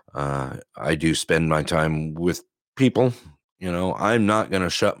 I do spend my time with people. I'm not going to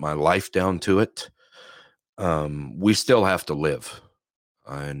shut my life down to it. We still have to live.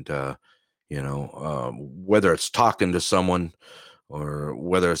 And, whether it's talking to someone or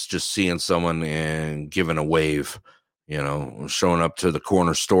whether it's just seeing someone and giving a wave, showing up to the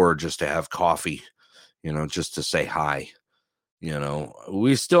corner store just to have coffee, just to say hi.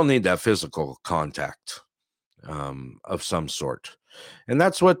 We still need that physical contact of some sort. And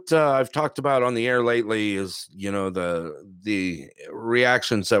that's what I've talked about on the air lately is, the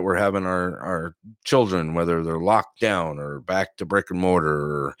reactions that we're having our children, whether they're locked down or back to brick and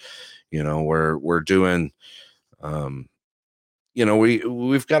mortar, or, we're doing,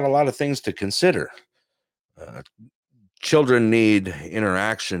 we've got a lot of things to consider. Children need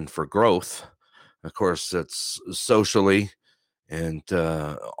interaction for growth. Of course, that's socially and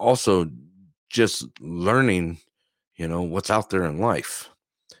also just learning, what's out there in life.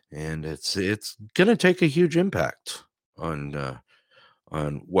 And it's going to take a huge impact on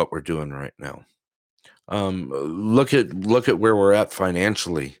what we're doing right now. Look at where we're at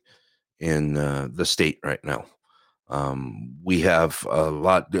financially in the state right now. We have a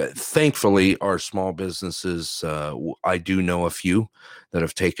lot. Thankfully, our small businesses, I do know a few that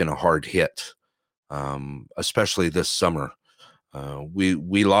have taken a hard hit, especially this summer.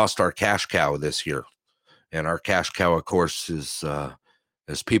 We lost our cash cow this year, and our cash cow, of course, is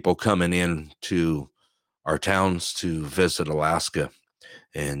people coming in to our towns to visit Alaska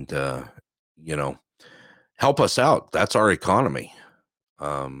and help us out. That's our economy.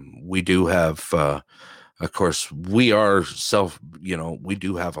 We do have, of course, we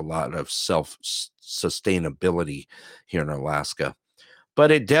do have a lot of self sustainability here in Alaska. But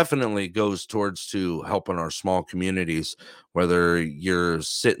it definitely goes towards to helping our small communities, whether you're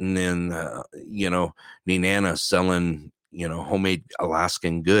sitting in, Nenana selling, homemade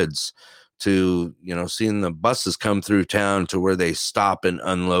Alaskan goods, to, seeing the buses come through town to where they stop and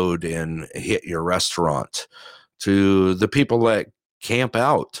unload and hit your restaurant, to the people that camp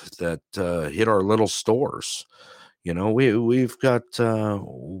out that hit our little stores. We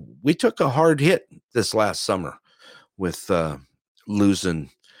took a hard hit this last summer with losing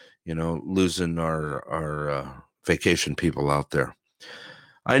our vacation people out there.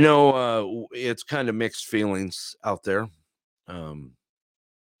 I know it's kind of mixed feelings out there.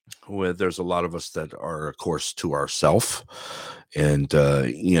 Where there's a lot of us that are, of course, to ourselves, and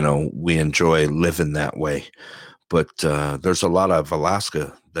we enjoy living that way. But there's a lot of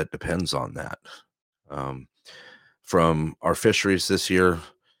Alaska that depends on that. From our fisheries this year,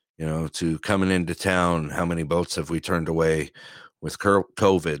 to coming into town, how many boats have we turned away with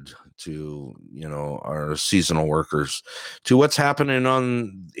COVID, to, our seasonal workers, to what's happening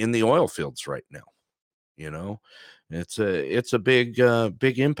in the oil fields right now. It's a big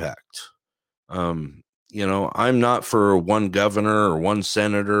impact. I'm not for one governor or one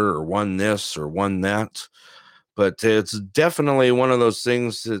senator or one this or one that, but it's definitely one of those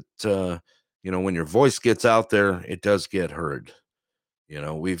things that, when your voice gets out there, it does get heard.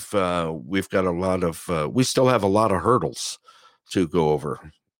 We've got a lot of, we still have a lot of hurdles to go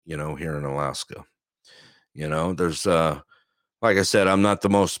over, here in Alaska. There's, like I said, I'm not the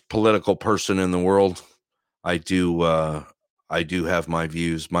most political person in the world. I do have my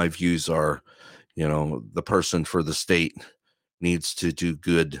views. My views are, the person for the state needs to do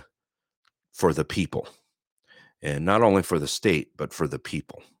good for the people, and not only for the state, but for the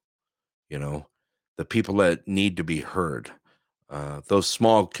people, the people that need to be heard, those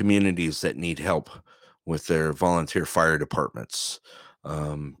small communities that need help with their volunteer fire departments,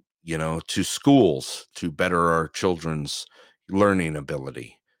 to schools to better our children's learning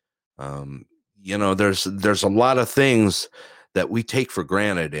ability. There's a lot of things that we take for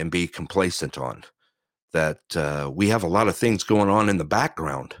granted and be complacent on that we have a lot of things going on in the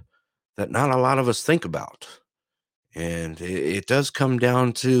background that not a lot of us think about. And it does come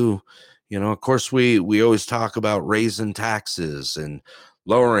down to, of course, we always talk about raising taxes and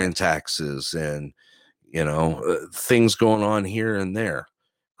lowering taxes and, things going on here and there.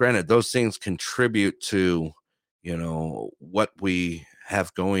 Granted, those things contribute to, what we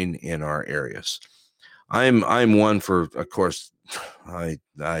have going in our areas. I'm one for, of course, I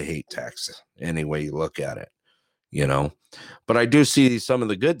hate taxes any way you look at it, but I do see some of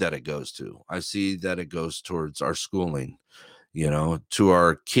the good that it goes to. I see that it goes towards our schooling, to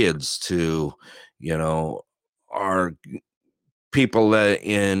our kids, to, our people that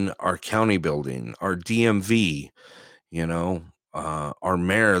in our county building, our DMV, our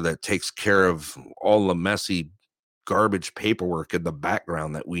mayor that takes care of all the messy garbage paperwork in the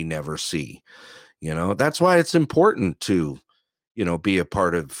background that we never see. That's why it's important to, be a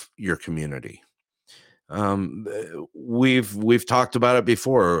part of your community. We've talked about it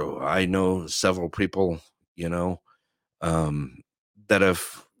before. I know several people, that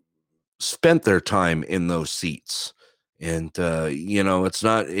have spent their time in those seats, and it's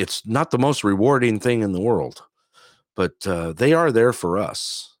not the most rewarding thing in the world, but they are there for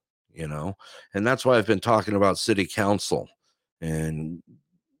us, and that's why I've been talking about city council, and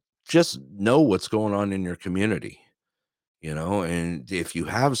just know what's going on in your community, and if you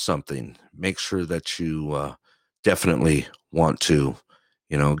have something, make sure that you definitely want to,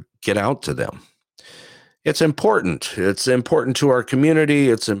 get out to them. It's important. It's important to our community.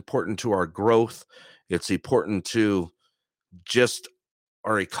 It's important to our growth. It's important to just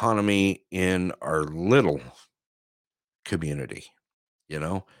our economy in our little community.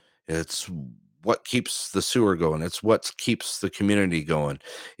 It's what keeps the sewer going. It's what keeps the community going.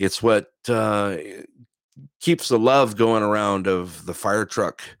 It's what keeps the love going around of the fire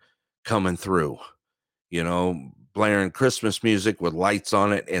truck coming through, blaring Christmas music with lights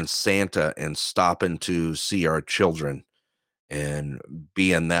on it and Santa, and stopping to see our children and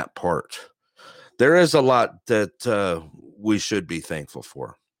being that part. There is a lot that we should be thankful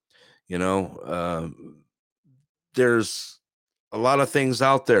for. There's a lot of things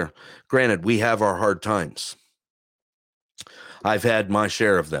out there. Granted, we have our hard times. I've had my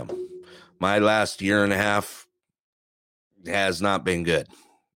share of them. My last year and a half has not been good.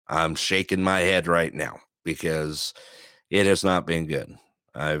 I'm shaking my head right now because it has not been good.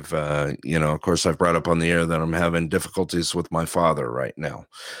 I've, of course, I've brought up on the air that I'm having difficulties with my father right now.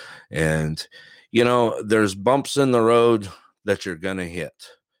 And, there's bumps in the road that you're going to hit,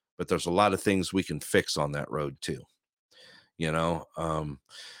 but there's a lot of things we can fix on that road too.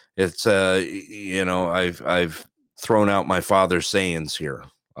 It's, I've thrown out my father's sayings here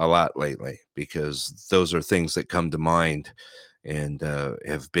a lot lately because those are things that come to mind and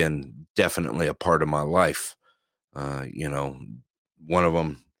have been definitely a part of my life. One of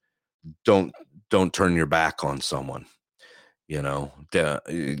them, don't turn your back on someone. You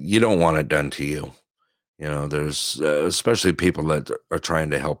don't want it done to you. There's especially people that are trying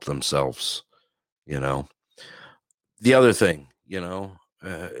to help themselves. The other thing,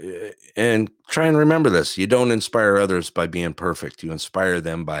 and try and remember this: you don't inspire others by being perfect. You inspire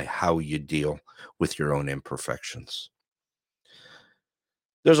them by how you deal with your own imperfections.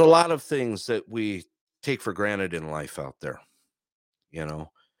 There's a lot of things that we take for granted in life out there.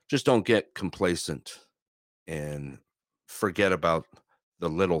 Just don't get complacent and forget about the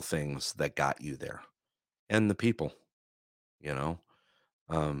little things that got you there and the people.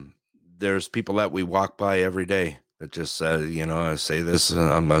 There's people that we walk by every day that just I say this and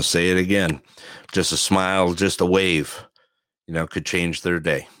I'm gonna say it again, just a smile, just a wave, could change their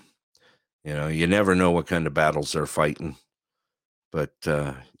day. You never know what kind of battles they're fighting, but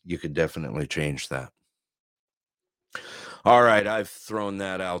you could definitely change that. All right, I've thrown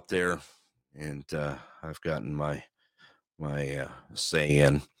that out there, and I've gotten my say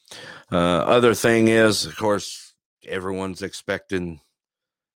in. Other thing is, of course, everyone's expecting,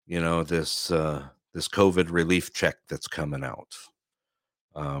 this COVID relief check that's coming out.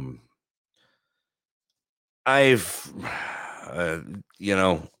 I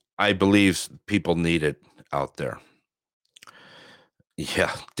believe people need it out there.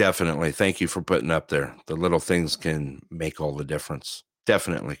 Yeah, definitely. Thank you for putting up there. The little things can make all the difference.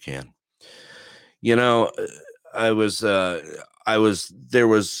 Definitely can.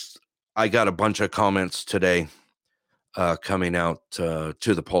 I got a bunch of comments today coming out to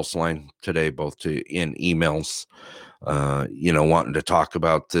the Pulse line today, both in emails, wanting to talk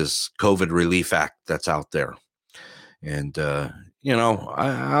about this COVID relief act that's out there. And,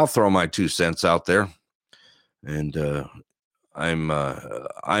 I'll throw my 2 cents out there. And I'm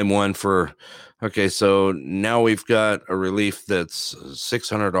one for. Okay, so now we've got a relief that's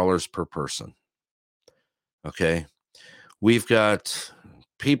 $600 per person. Okay, we've got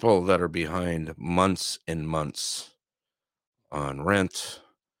people that are behind months and months on rent,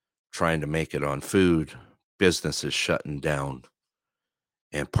 trying to make it on food, businesses shutting down.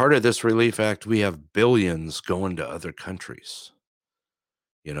 And part of this relief act, we have billions going to other countries,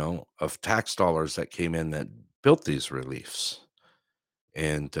 of tax dollars that came in that built these reliefs.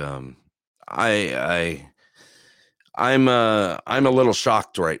 And I'm a little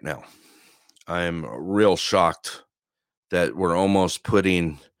shocked right now. I'm real shocked that we're almost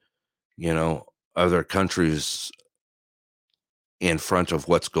putting, other countries in front of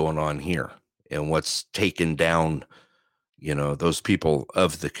what's going on here and what's taken down, those people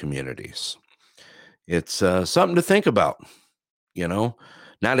of the communities. It's something to think about.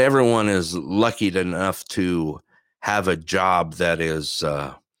 Not everyone is lucky enough to have a job that is,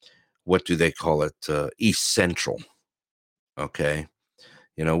 what do they call it? Essential. Okay.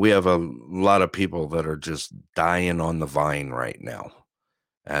 We have a lot of people that are just dying on the vine right now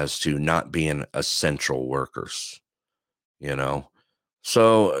as to not being essential workers,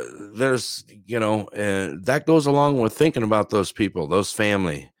 So there's, that goes along with thinking about those people, those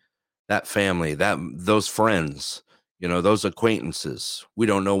family, those friends, those acquaintances. We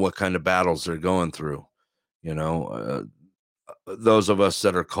don't know what kind of battles they're going through, those of us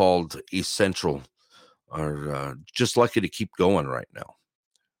that are called essential are just lucky to keep going right now.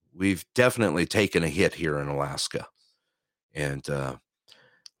 We've definitely taken a hit here in Alaska. And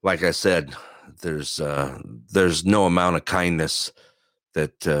like I said, there's no amount of kindness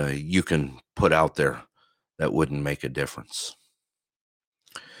that you can put out there that wouldn't make a difference.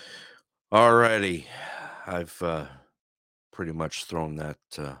 All righty. I've pretty much thrown that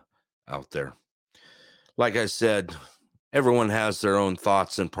out there. Like I said, everyone has their own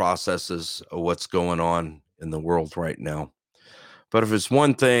thoughts and processes of what's going on in the world right now. But if it's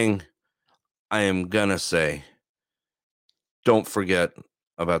one thing I am going to say, don't forget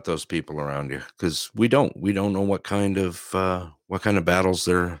about those people around you, because we don't know what kind of battles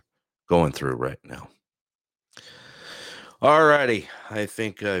they're going through right now. All righty. I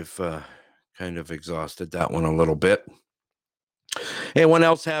think I've kind of exhausted that one a little bit. Anyone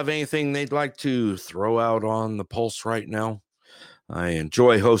else have anything they'd like to throw out on the pulse right now? I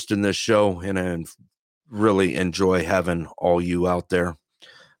enjoy hosting this show, and I really enjoy having all you out there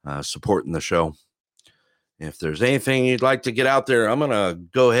supporting the show. If there's anything you'd like to get out there, I'm going to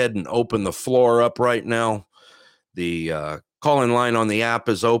go ahead and open the floor up right now. The call-in line on the app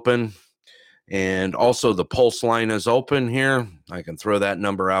is open, and also the pulse line is open here. I can throw that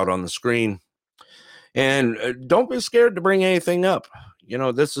number out on the screen. And don't be scared to bring anything up.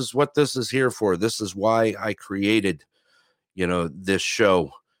 This is what this is here for. This is why I created, this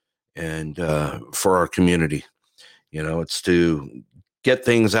show and for our community. It's to get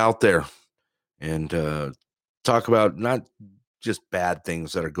things out there and talk about not just bad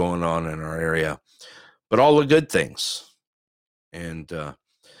things that are going on in our area, but all the good things. And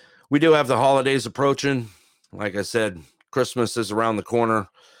we do have the holidays approaching. Like I said, Christmas is around the corner.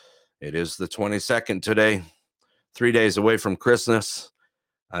 It is the 22nd today, 3 days away from Christmas.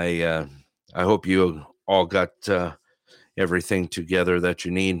 I hope you all got everything together that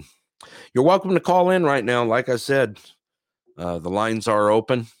you need. You're welcome to call in right now. Like I said, the lines are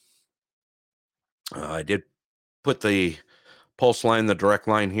open. I did put the pulse line, the direct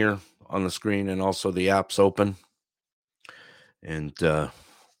line here on the screen, and also the app's open. And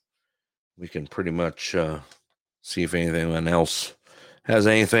we can pretty much see if anyone else has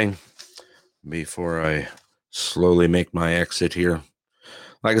anything before I slowly make my exit here.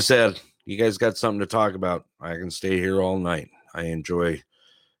 Like I said, you guys got something to talk about. I can stay here all night. I enjoy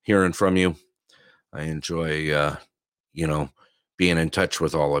hearing from you. I enjoy, being in touch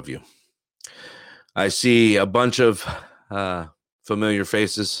with all of you. I see a bunch of familiar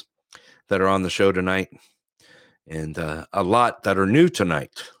faces that are on the show tonight, and a lot that are new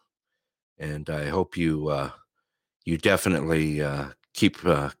tonight. And I hope you definitely keep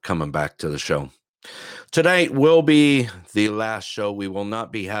coming back to the show. Tonight will be the last show. We will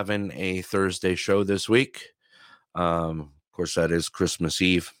not be having a Thursday show this week. Of course, that is Christmas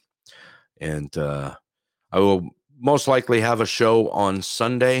Eve. And I will most likely have a show on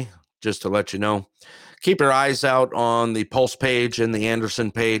Sunday, just to let you know. Keep your eyes out on the Pulse page and the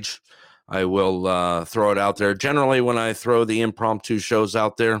Anderson page. I will throw it out there. Generally, when I throw the impromptu shows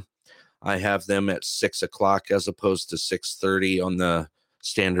out there, I have them at 6 o'clock as opposed to 6:30 on the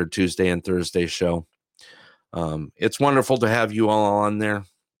standard Tuesday and Thursday show. It's wonderful to have you all on there.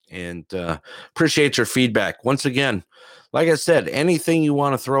 and appreciate your feedback. Once again, like I said, anything you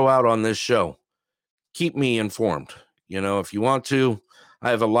want to throw out on this show, keep me informed. If you want to, I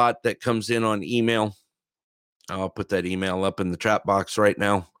have a lot that comes in on email. I'll put that email up in the chat box right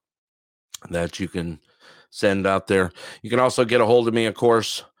now that you can send out there. You can also get a hold of me, of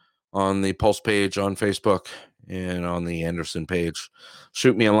course, on the Pulse page on Facebook and on the Anderson page.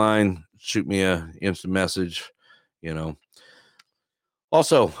 Shoot me a line, shoot me an instant message,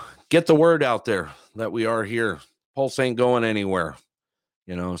 Also, get the word out there that we are here. Pulse ain't going anywhere.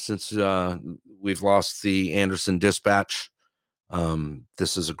 Since we've lost the Anderson Dispatch,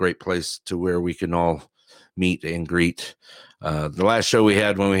 this is a great place to where we can all meet and greet. The last show we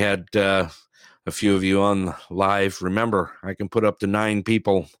had, when we had a few of you on live, remember, I can put up to 9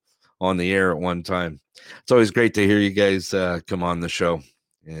 people on the air at one time. It's always great to hear you guys come on the show,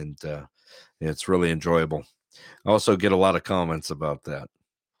 and it's really enjoyable. I also get a lot of comments about that.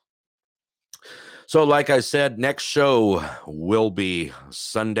 So like I said, next show will be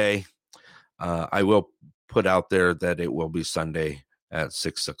Sunday. I will put out there that it will be Sunday at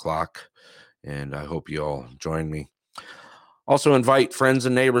 6 o'clock, and I hope you all join me. Also invite friends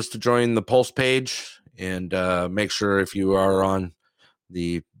and neighbors to join the Pulse page, and make sure if you are on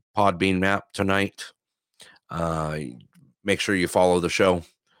the Podbean map tonight, make sure you follow the show.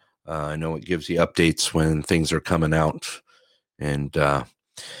 I know it gives you updates when things are coming out, and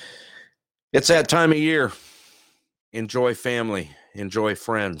it's that time of year. Enjoy family, enjoy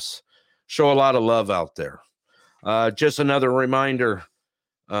friends, show a lot of love out there. Just another reminder,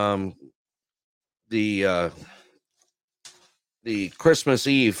 the Christmas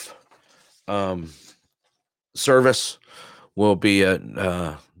Eve service will be at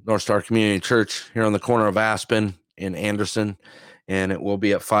North Star Community Church here on the corner of Aspen in Anderson, and it will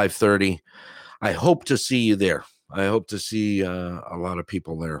be at 5:30. I hope to see you there. I hope to see a lot of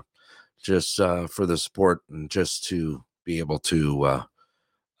people there, just for the support and just to be able to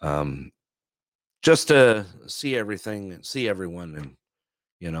just to see everything and see everyone, and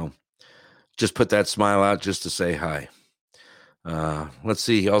just put that smile out just to say hi. Let's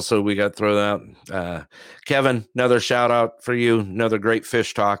see. Also, we got thrown out. Kevin, another shout out for you. Another great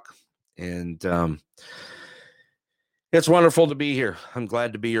fish talk. And it's wonderful to be here. I'm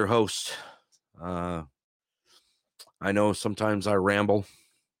glad to be your host. I know sometimes I ramble,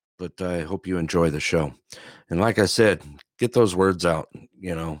 but I hope you enjoy the show. And like I said, get those words out,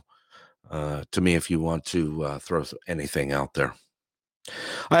 to me if you want to throw anything out there.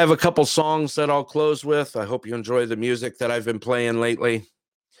 I have a couple songs that I'll close with. I hope you enjoy the music that I've been playing lately.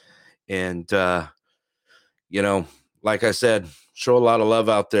 And, like I said, show a lot of love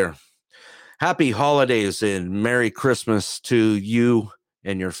out there. Happy holidays and Merry Christmas to you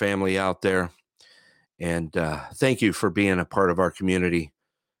and your family out there. And thank you for being a part of our community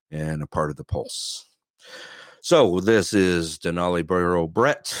and a part of the Pulse. So this is Denali Borough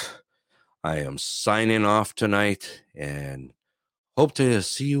Brett. I am signing off tonight, and hope to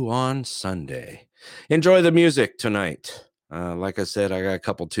see you on Sunday. Enjoy the music tonight. Like I said, I got a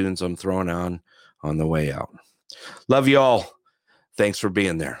couple tunes I'm throwing on the way out. Love you all. Thanks for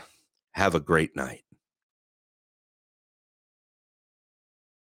being there. Have a great night.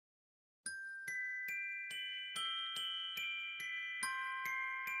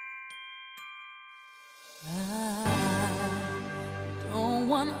 I don't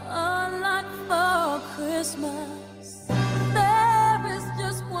want a lot for Christmas. There is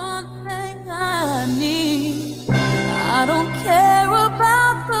just one thing I need. I don't care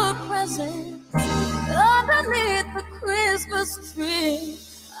about the presents underneath the Christmas tree.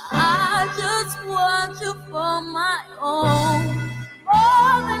 I just want you for my own,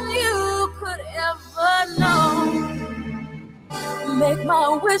 more than you could ever know. Make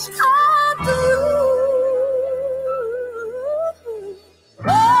my wish come true. All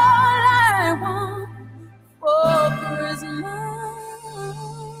I want for Christmas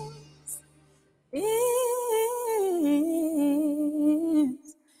is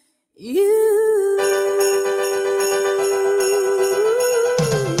you.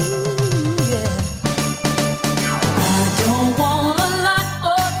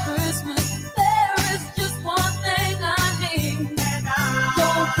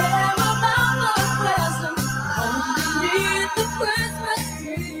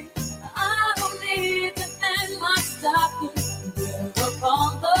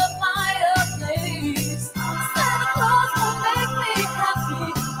 Santa Claus will make me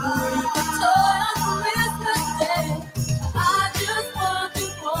happy with a toy.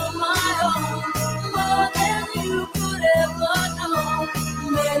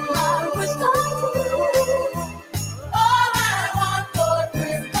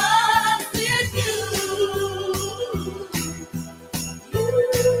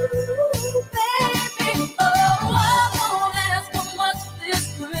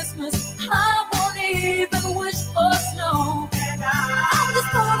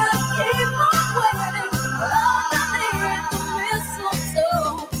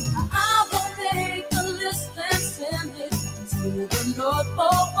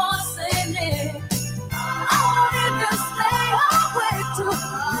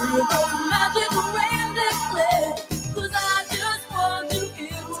 magical rain declare, 'cause I just want you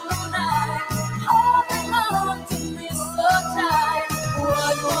here tonight. Holding on to me so tight.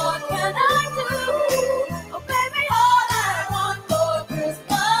 What more can I do? Oh, baby, all I want for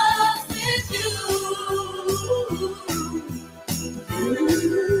Christmas is you.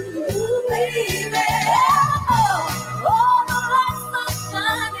 Baby, oh, all the lights are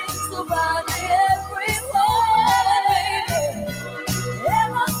shining so brightly everywhere.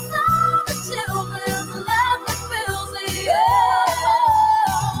 And the sound of children's laughter fills the air.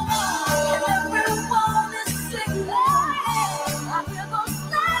 And everyone is singing. I hear those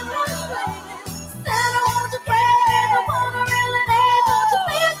sleigh bells ringing. Santa, won't you please? I wanna really need. Don't you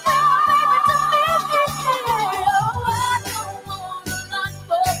please come, baby, to me? Oh, I don't want a lot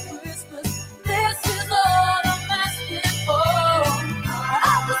for Christmas. This is all I'm asking for.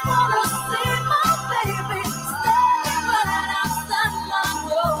 I just wanna see my baby standing right outside my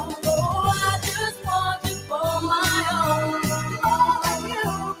door. Oh, I just want you for my own. All that you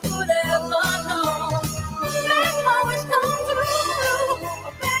could ever know. Make my wish come true.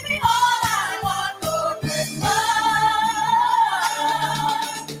 Oh, baby, all I want for Christmas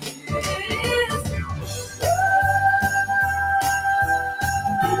is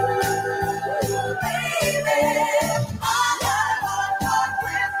you, baby. All I want for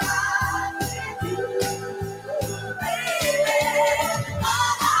Christmas is you, baby.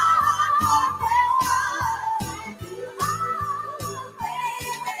 All I want for Christmas is you,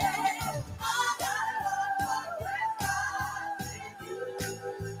 baby. All I want for Christmas is you,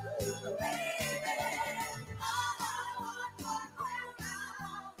 baby. All I want for Christmas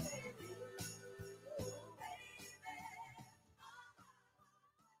is you, baby.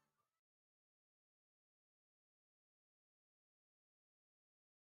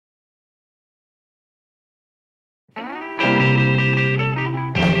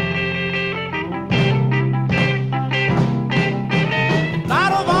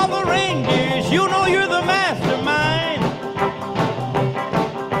 Out of all the reindeers, you know you're the mastermind.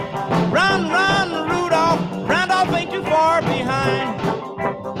 Run, run, Rudolph. Randolph ain't too far behind.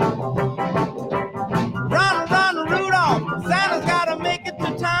 Run, run, Rudolph. Santa's gotta make it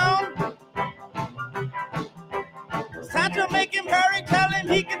to town. Santa, make him hurry. Tell him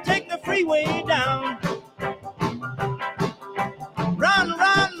he can take the freeway down. Run,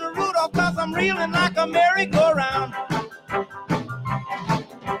 run, Rudolph, 'cause I'm reeling like a merry-go-round.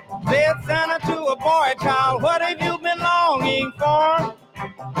 Said Santa to a boy child, what have you been longing for?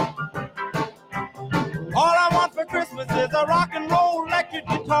 All I want for Christmas is a rock and roll electric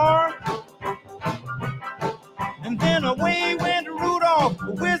guitar. And then away went Rudolph,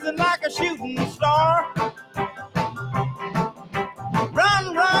 whizzing like a shooting star.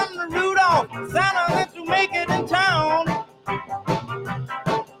 Run, run, Rudolph, Santa let you make it in town.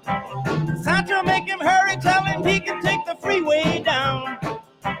 Santa, make him hurry, tell him he can take the freeway down.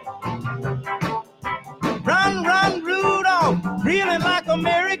 Run, run, Rudolph, reeling like a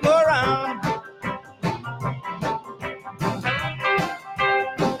merry-go-round.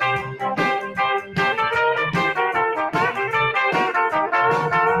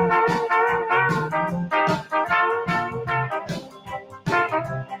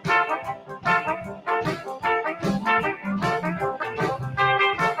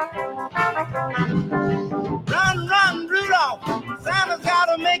 Run, run, Rudolph, Santa's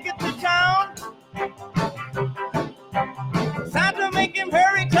gotta make it to town. Santa, make him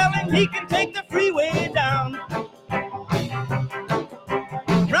hurry, tell him he can take the freeway down.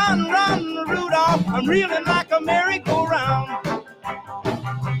 Run, run, Rudolph, I'm reeling like a merry-go-round.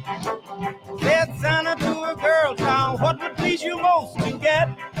 Said Santa to a girl child, what would please you most to get?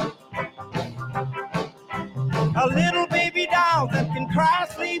 A little baby doll that can cry,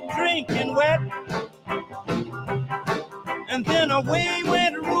 sleep, drink, and wet. And then away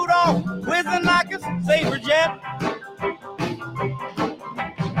went Rudolph, whizzing like a saber jet.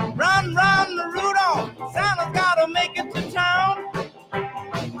 Run, run, Rudolph, Santa's gotta make it to town.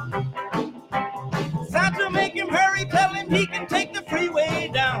 Santa, make him hurry, tell him he can take the freeway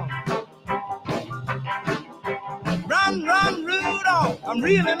down. Run, run, Rudolph, I'm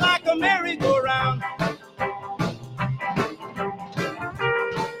reeling like a merry-go-round.